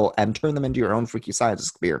free will and turned them into your own freaky science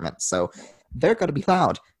experiment. So they're going to be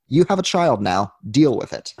loud. You have a child now. Deal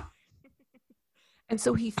with it. And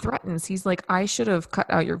so he threatens. He's like, I should have cut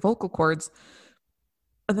out your vocal cords.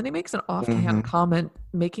 And then he makes an offhand Mm-hmm. comment,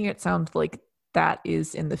 making it sound like that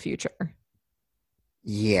is in the future.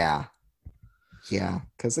 Yeah. Yeah,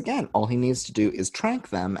 because again, all he needs to do is trank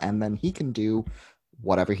them, and then he can do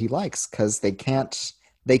whatever he likes. Because they can't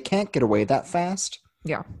get away that fast.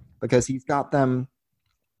 Yeah. Because he's got them.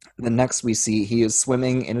 The next we see, he is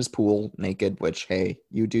swimming in his pool naked. Which, hey,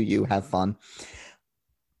 you do you, have fun.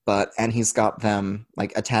 And he's got them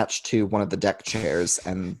like attached to one of the deck chairs,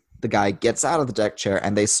 and the guy gets out of the deck chair,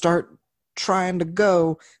 and they start trying to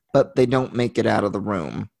go, but they don't make it out of the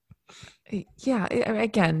room. Yeah.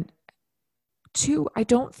 Again, two, I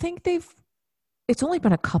don't think it's only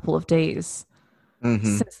been a couple of days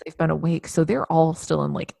Mm-hmm. since they've been awake. So they're all still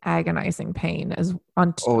in like agonizing pain as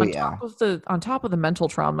Oh yeah. on top of the mental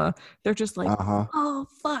trauma, they're just like, Uh-huh. oh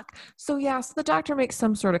fuck. So yeah, so the doctor makes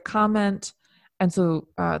some sort of comment. And so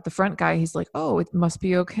the front guy, he's like, oh, it must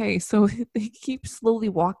be okay. So they keep slowly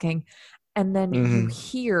walking. And then you Mm-hmm.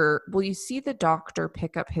 hear, well, you see the doctor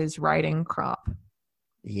pick up his riding crop.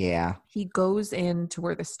 Yeah. He goes in to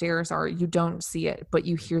where the stairs are. You don't see it, but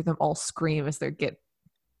you hear them all scream as they get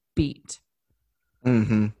beat.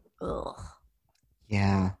 Mm-hmm. Ugh.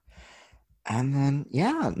 Yeah. And then,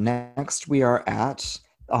 yeah, next we are at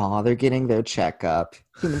Aw, they're getting their checkup.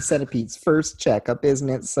 Human Centipede's first checkup, isn't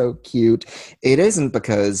it so cute? It isn't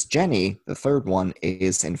because Jenny, the third one,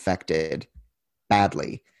 is infected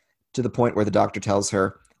badly to the point where the doctor tells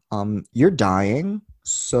her, you're dying,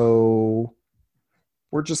 so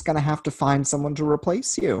we're just going to have to find someone to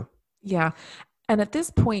replace you. Yeah. And at this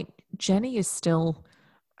point, Jenny is still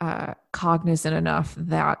cognizant enough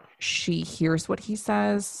that she hears what he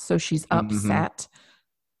says. So she's upset.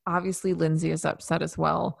 Obviously, Lindsay is upset as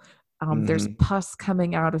well. There's pus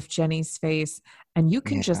coming out of Jenny's face, and you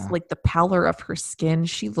can just, like, the pallor of her skin,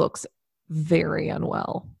 she looks very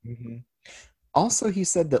unwell. Also, he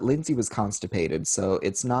said that Lindsay was constipated, so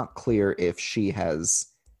it's not clear if she has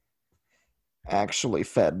actually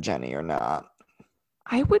fed Jenny or not.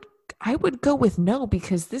 I would go with no,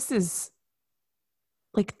 because this is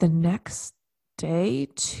like the next day,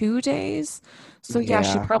 2 days. So yeah,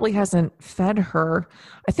 she probably hasn't fed her.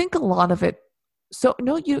 I think a lot of it. So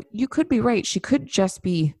no, you could be right. She could just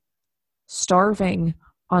be starving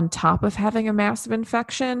on top of having a massive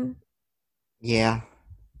infection. Yeah.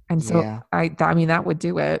 And so I mean that would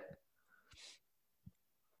do it.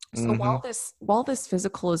 So while this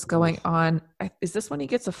physical is going on, is this when he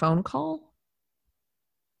gets a phone call?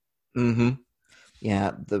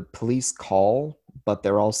 Yeah, the police call, but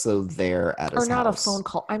they're also there at his house. Or not a phone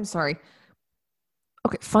call. I'm sorry.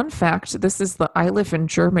 Okay, fun fact. This is the I live in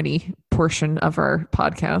Germany portion of our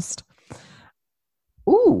podcast.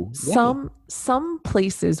 Ooh. Some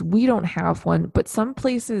places, we don't have one, but some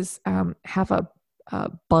places have a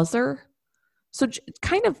buzzer. So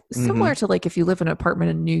kind of similar to, like, if you live in an apartment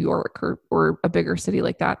in New York or a bigger city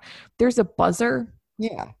like that, there's a buzzer.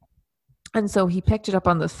 Yeah. And so he picked it up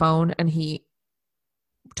on the phone and he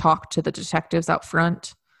talked to the detectives out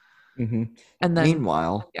front. And then,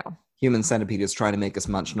 meanwhile, Human Centipede is trying to make as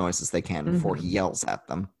much noise as they can before he yells at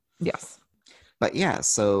them. Yes. But yeah,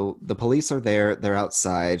 so the police are there. They're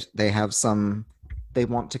outside. They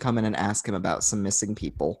want to come in and ask him about some missing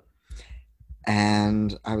people.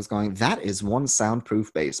 And I was going, that is one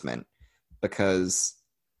soundproof basement, because,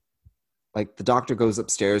 like, the doctor goes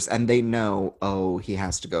upstairs and they know, oh, he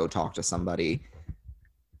has to go talk to somebody.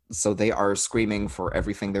 So they are screaming for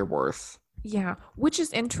everything they're worth. Yeah, which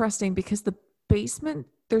is interesting because the basement,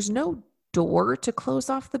 there's no door to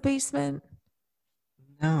close off the basement.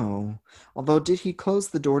 No. Although, did he close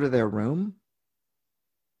the door to their room?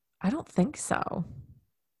 I don't think so.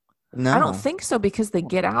 No. I don't think so, because they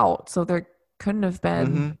get out. So there couldn't have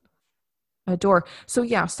been a door. So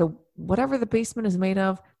yeah, so whatever the basement is made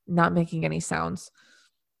of, not making any sounds.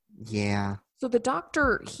 Yeah. So the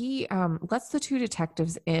doctor, he lets the two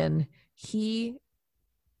detectives in. The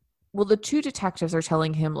two detectives are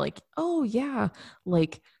telling him, like, oh yeah,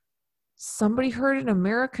 like, somebody heard an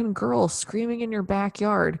American girl screaming in your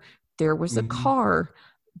backyard. There was a car.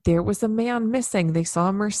 There was a man missing. They saw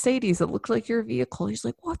a Mercedes that looked like your vehicle. He's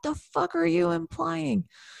like, what the fuck are you implying?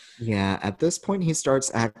 Yeah, at this point, he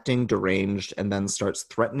starts acting deranged and then starts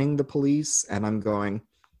threatening the police. And I'm going,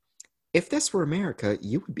 if this were America,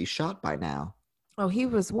 you would be shot by now. Oh, he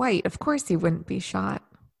was white. Of course he wouldn't be shot.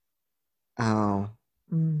 Oh.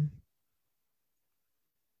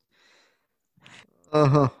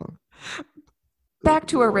 Back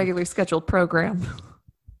to our regularly scheduled program.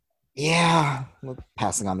 Yeah.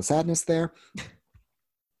 Passing on the sadness there.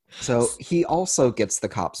 So he also gets the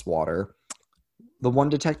cops water. The one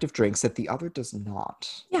detective drinks it, the other does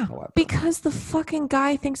not. Yeah, however. Because the fucking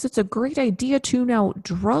guy thinks it's a great idea to now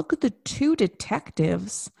drug the two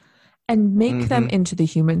detectives and make them into the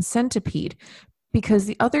Human Centipede. Because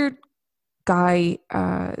the other guy,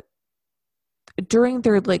 during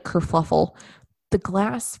their, like, kerfluffle, the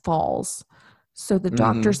glass falls. So the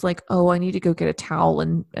doctor's like, oh, I need to go get a towel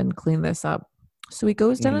and clean this up. So he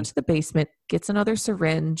goes down into the basement, gets another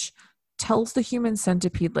syringe, tells the Human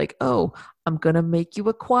Centipede, like, oh, I'm going to make you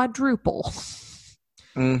a quadruple.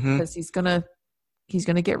 Because he's going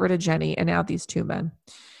to get rid of Jenny and add these two men.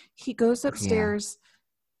 He goes upstairs.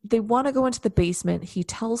 They want to go into the basement. He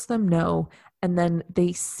tells them no. And then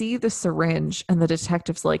they see the syringe and the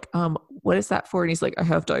detective's like, what is that for? And he's like, I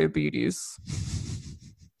have diabetes.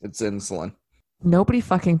 It's insulin. Nobody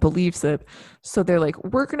fucking believes it. So they're like,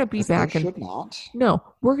 we're going to be back in... No,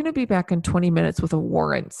 we're going to be back in 20 minutes with a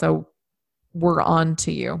warrant. So we're on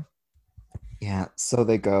to you. Yeah, so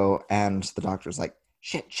they go and the doctor's like,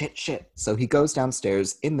 shit. So he goes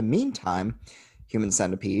downstairs. In the meantime, Human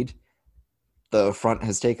Centipede, the front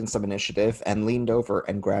has taken some initiative and leaned over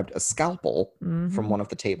and grabbed a scalpel from one of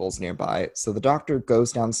the tables nearby. So the doctor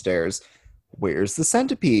goes downstairs. Where's the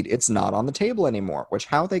centipede? It's not on the table anymore, which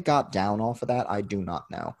how they got down off of that, I do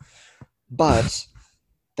not know. But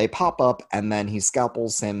they pop up, and then he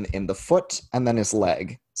scalpels him in the foot and then his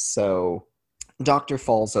leg. So Doctor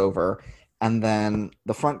falls over, and then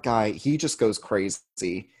the front guy, he just goes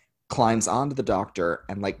crazy, climbs onto the doctor,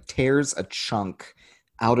 and like tears a chunk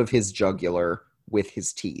out of his jugular with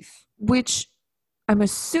his teeth. Which I'm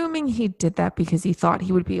assuming he did that because he thought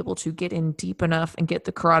he would be able to get in deep enough and get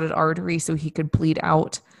the carotid artery so he could bleed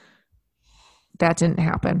out. That didn't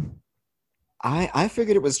happen. I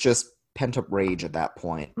figured it was just pent up rage at that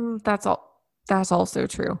point. That's all. That's also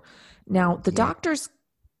true. Now, the Yeah. doctor's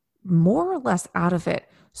more or less out of it.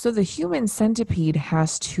 So the human centipede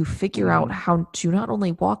has to figure out how to not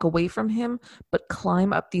only walk away from him, but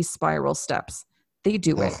climb up these spiral steps. They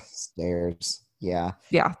do it. Ugh, stairs. Yeah.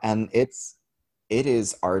 Yeah. And it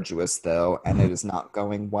is arduous though, and it is not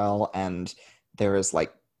going well, and there is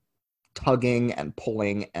like tugging and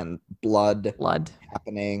pulling and blood Blood.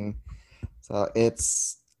 happening. So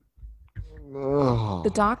it's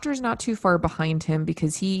The doctor's not too far behind him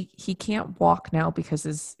because he can't walk now because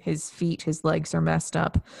his feet, his legs are messed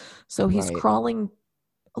up. So he's right. crawling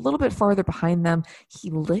a little bit farther behind them. He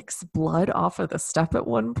licks blood off of the step at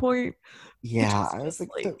one point. Yeah, I was like,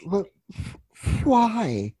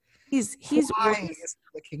 why? He's Why is he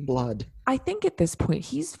licking blood? I think at this point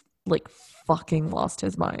he's like fucking lost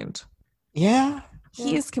his mind. Yeah.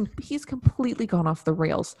 He's completely gone off the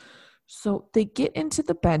rails. So they get into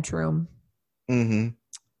the bedroom. Mm-hmm.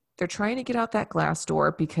 They're trying to get out that glass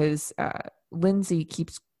door because Lindsay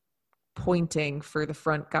keeps pointing for the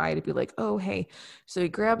front guy to be like, oh, hey. So he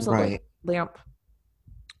grabs a lamp,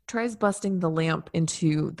 tries busting the lamp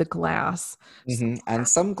into the glass. Mm-hmm. And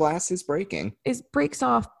some glass is breaking. It breaks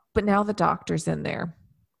off, but now the doctor's in there.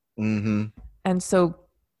 Mm-hmm. And so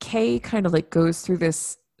Kay kind of like goes through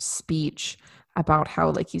this speech about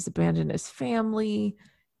how like he's abandoned his family.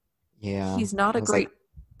 Yeah. He's not a great...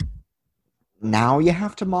 now you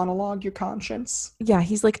have to monologue your conscience? Yeah,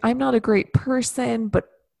 he's like, I'm not a great person, but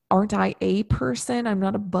aren't I a person? I'm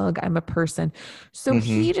not a bug, I'm a person. So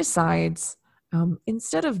he decides,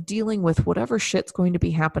 instead of dealing with whatever shit's going to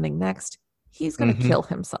be happening next, he's going to kill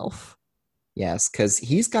himself. Yes, because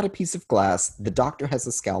he's got a piece of glass. The doctor has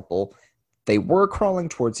a scalpel. They were crawling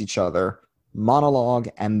towards each other. Monologue,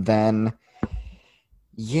 and then,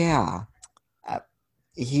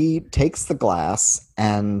 he takes the glass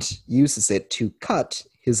and uses it to cut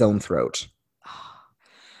his own throat.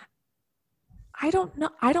 I don't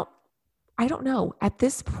know. At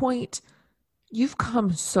this point, you've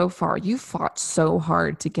come so far. You fought so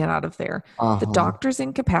hard to get out of there. The doctor's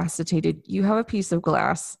incapacitated. You have a piece of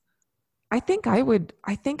glass. I think I would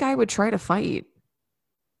try to fight.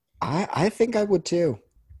 I think I would too.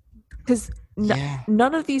 Because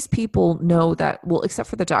none of these people know that, well, except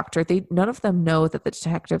for the doctor, none of them know that the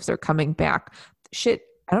detectives are coming back. Shit,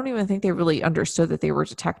 I don't even think they really understood that they were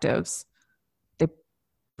detectives. They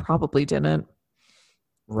probably didn't.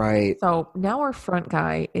 Right. So now our front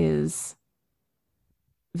guy is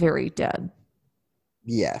very dead.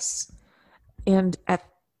 Yes. And at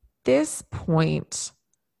this point,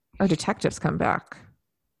 our detectives come back.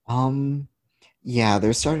 Yeah,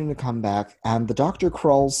 they're starting to come back, and the doctor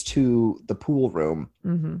crawls to the pool room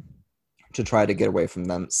to try to get away from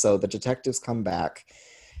them. So the detectives come back,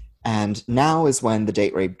 and now is when the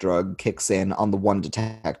date rape drug kicks in on the one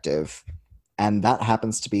detective, and that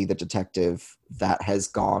happens to be the detective that has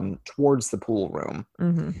gone towards the pool room.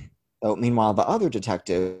 So meanwhile, the other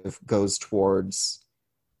detective goes towards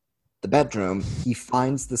the bedroom. He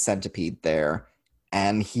finds the centipede there,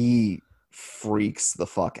 and he freaks the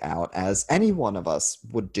fuck out, as any one of us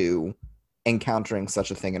would do encountering such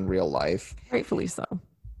a thing in real life. Rightfully so.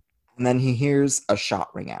 And then he hears a shot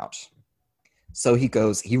ring out. So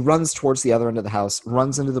he runs towards the other end of the house,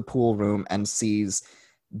 runs into the pool room, and sees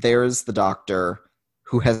there's the doctor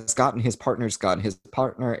who has gotten his partner's gun. His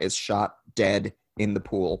partner is shot dead in the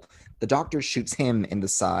pool. The doctor shoots him in the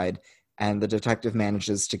side, and the detective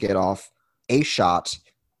manages to get off a shot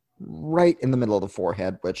right in the middle of the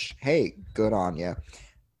forehead, which, hey, good on you.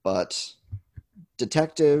 But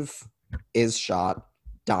detective is shot,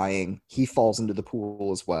 dying. He falls into the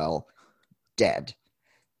pool as well, dead.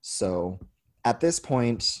 So at this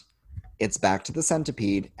point, it's back to the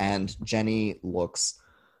centipede, and Jenny looks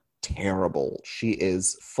terrible. She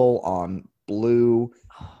is full on blue,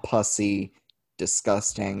 pussy,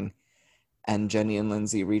 disgusting. And Jenny and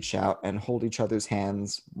Lindsay reach out and hold each other's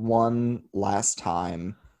hands one last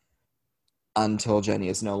time until Jenny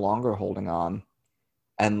is no longer holding on,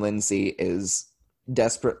 and Lindsay is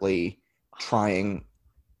desperately trying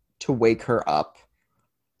to wake her up,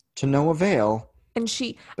 to no avail. And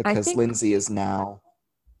because Lindsay is now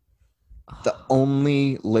The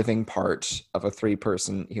only living part of a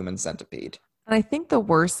 3-person human centipede. And I think the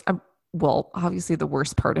worst, well, obviously the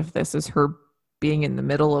worst part of this is her being in the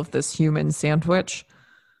middle of this human sandwich.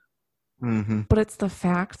 Mm-hmm. But it's the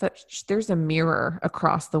fact that there's a mirror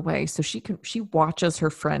across the way, so she watches her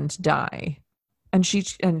friend die,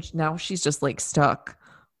 and now she's just like stuck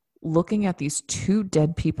looking at these two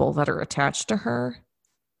dead people that are attached to her.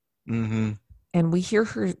 Mm-hmm. And we hear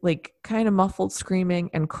her like kind of muffled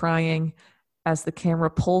screaming and crying as the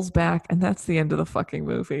camera pulls back, and that's the end of the fucking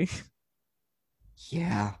movie.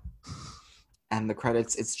 Yeah. And the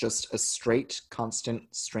credits, it's just a straight,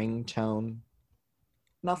 constant string tone.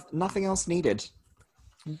 Nothing else needed.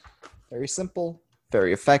 Very simple,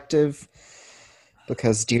 very effective.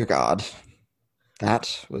 Because, dear God,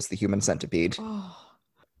 that was the human centipede. Oh.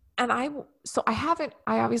 And I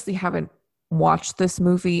obviously haven't watched this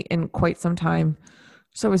movie in quite some time.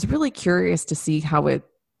 So I was really curious to see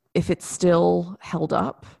if it still held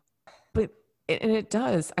up. And it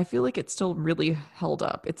does. I feel like it's still really held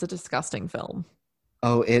up. It's a disgusting film.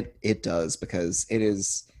 Oh, it does, because it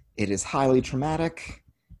is highly traumatic.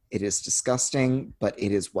 It is disgusting, but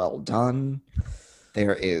it is well done.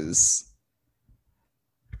 There is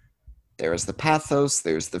the pathos,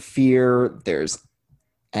 there's the fear, there's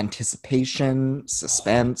anticipation,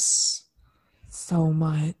 suspense. So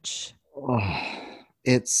much. Oh,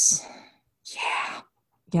 it's yeah.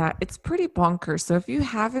 Yeah, it's pretty bonkers. So if you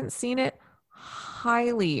haven't seen it,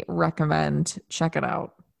 highly recommend check it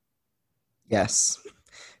out. Yes.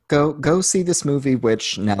 Go see this movie,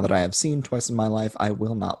 which now that I have seen twice in my life, I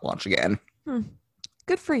will not watch again.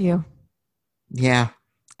 Good for you. Yeah.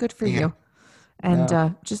 Good for Yeah. you. And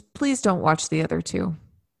No. just please don't watch the other two.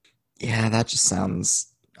 Yeah, that just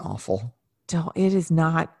sounds awful. It is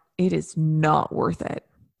not worth it.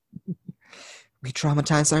 We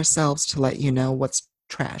traumatize ourselves to let you know what's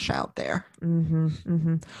trash out there.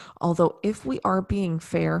 Although, if we are being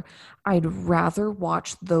fair, I'd rather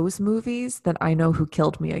watch those movies than I Know Who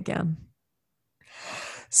Killed Me Again.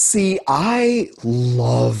 See, I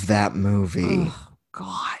love that movie. Oh,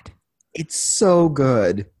 God. It's so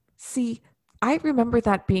good. See, I remember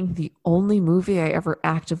that being the only movie I ever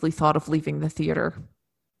actively thought of leaving the theater.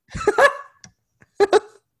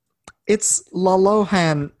 It's La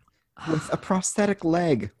Lohan with a prosthetic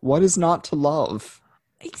leg. What is not to love?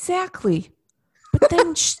 Exactly. But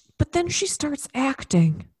then she starts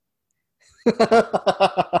acting.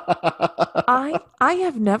 I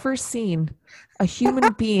have never seen a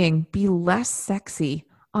human being be less sexy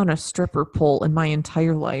on a stripper pole in my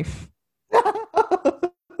entire life.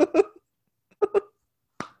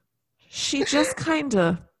 She just kind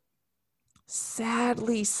of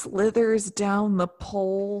sadly slithers down the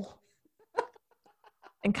pole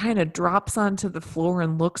and kind of drops onto the floor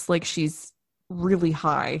and looks like she's really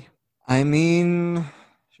high. I mean,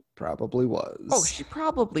 she probably was. Oh, she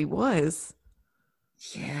probably was.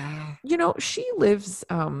 Yeah. You know, she lives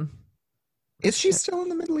Is she still in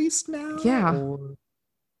the Middle East now? Yeah. Or...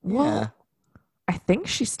 Well, yeah. I think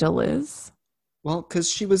she still is. Well, because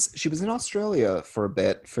she was in Australia for a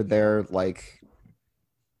bit for their like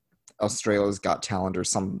Australia's Got Talent or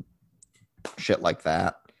some shit like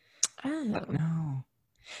that. Oh. But no.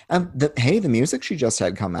 The music she just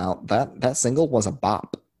had come out, that single was a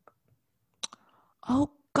bop. Oh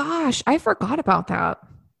gosh, I forgot about that.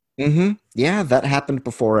 Mm-hmm. Yeah, that happened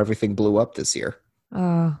before everything blew up this year.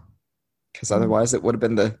 Because otherwise it would have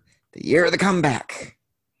been the year of the comeback.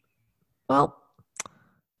 Well,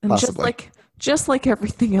 and possibly. just like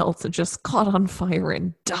everything else, it just caught on fire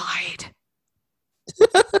and died.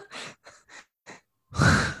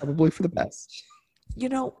 Probably for the best. You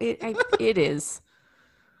know, it is.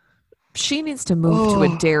 She needs to move to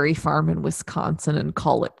a dairy farm in Wisconsin and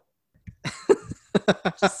call it.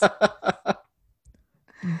 Just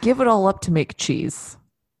give it all up to make cheese.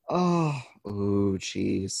 Ooh,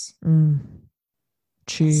 cheese.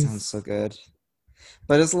 Cheese. That sounds so good.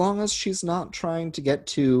 But as long as she's not trying to get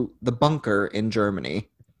to the bunker in Germany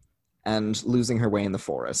and losing her way in the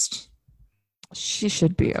forest. She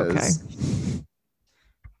should be okay.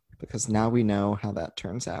 Because now we know how that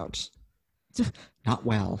turns out. Not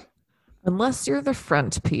well. Unless you're the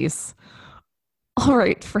front piece. All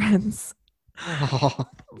right, friends.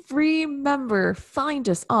 Remember, find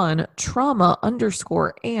us on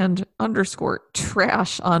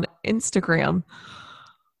trauma_and_trash on Instagram.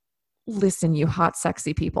 Listen, you hot,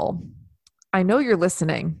 sexy people. I know you're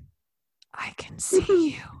listening. I can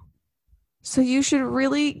see you. So you should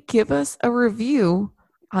really give us a review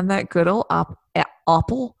on that good old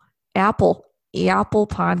Apple Apple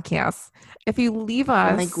Podcasts. If you leave Oh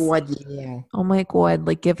my us, god, yeah. oh my God,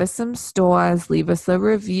 like give us some stars, leave us a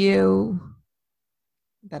review.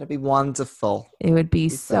 That'd be wonderful. It would be Be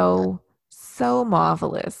so good. so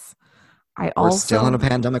marvelous. I We're still in a also,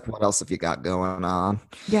 pandemic. What else have you got going on?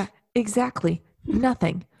 yeah, exactly.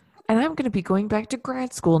 Nothing. And I'm going to be going back to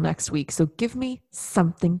grad school next week. So give me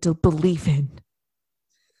something to believe in.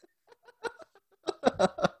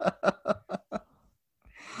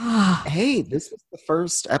 Hey, this was the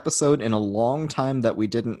first episode in a long time that we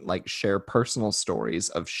didn't like share personal stories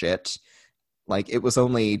of shit. Like it was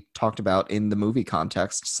only talked about in the movie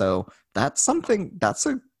context. So that's something that's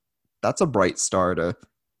a bright star to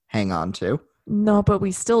hang on to. No, but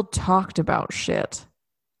we still talked about shit.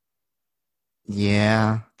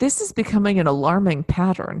 Yeah. This is becoming an alarming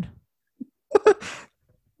pattern.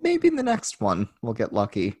 Maybe in the next one we'll get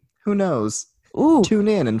lucky. Who knows? Ooh, Tune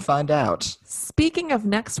in and find out. speaking of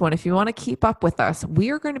next one, if you want to keep up with us, we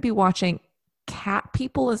are going to be watching Cat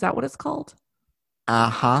People. Is that what it's called?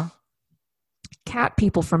 Uh-huh. Cat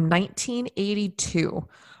People from 1982.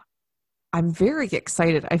 I'm very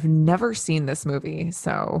excited. I've never seen this movie,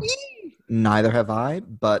 so Neither have I,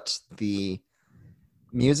 but the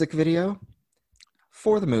music video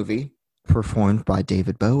for the movie, performed by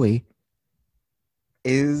David Bowie,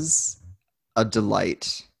 is a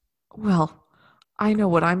delight. well, I know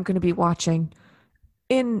what I'm going to be watching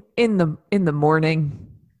in the morning.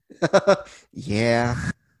 Yeah,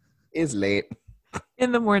 is late.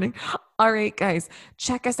 In the morning. All right, guys,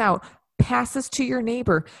 check us out. Pass us to your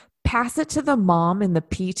neighbor. Pass it to the mom in the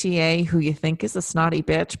PTA who you think is a snotty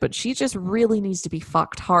bitch, but she just really needs to be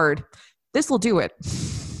fucked hard. This will do it.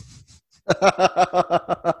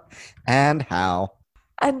 And how?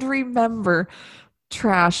 And remember,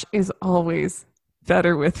 trash is always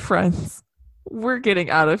better with friends. We're getting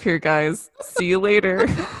out of here, guys. See you later.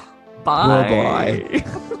 Bye.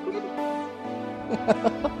 Bye-bye.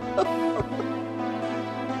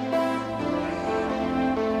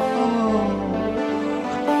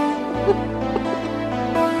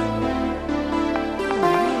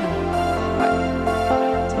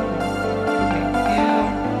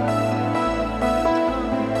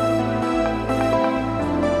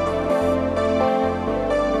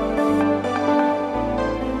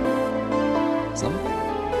 Some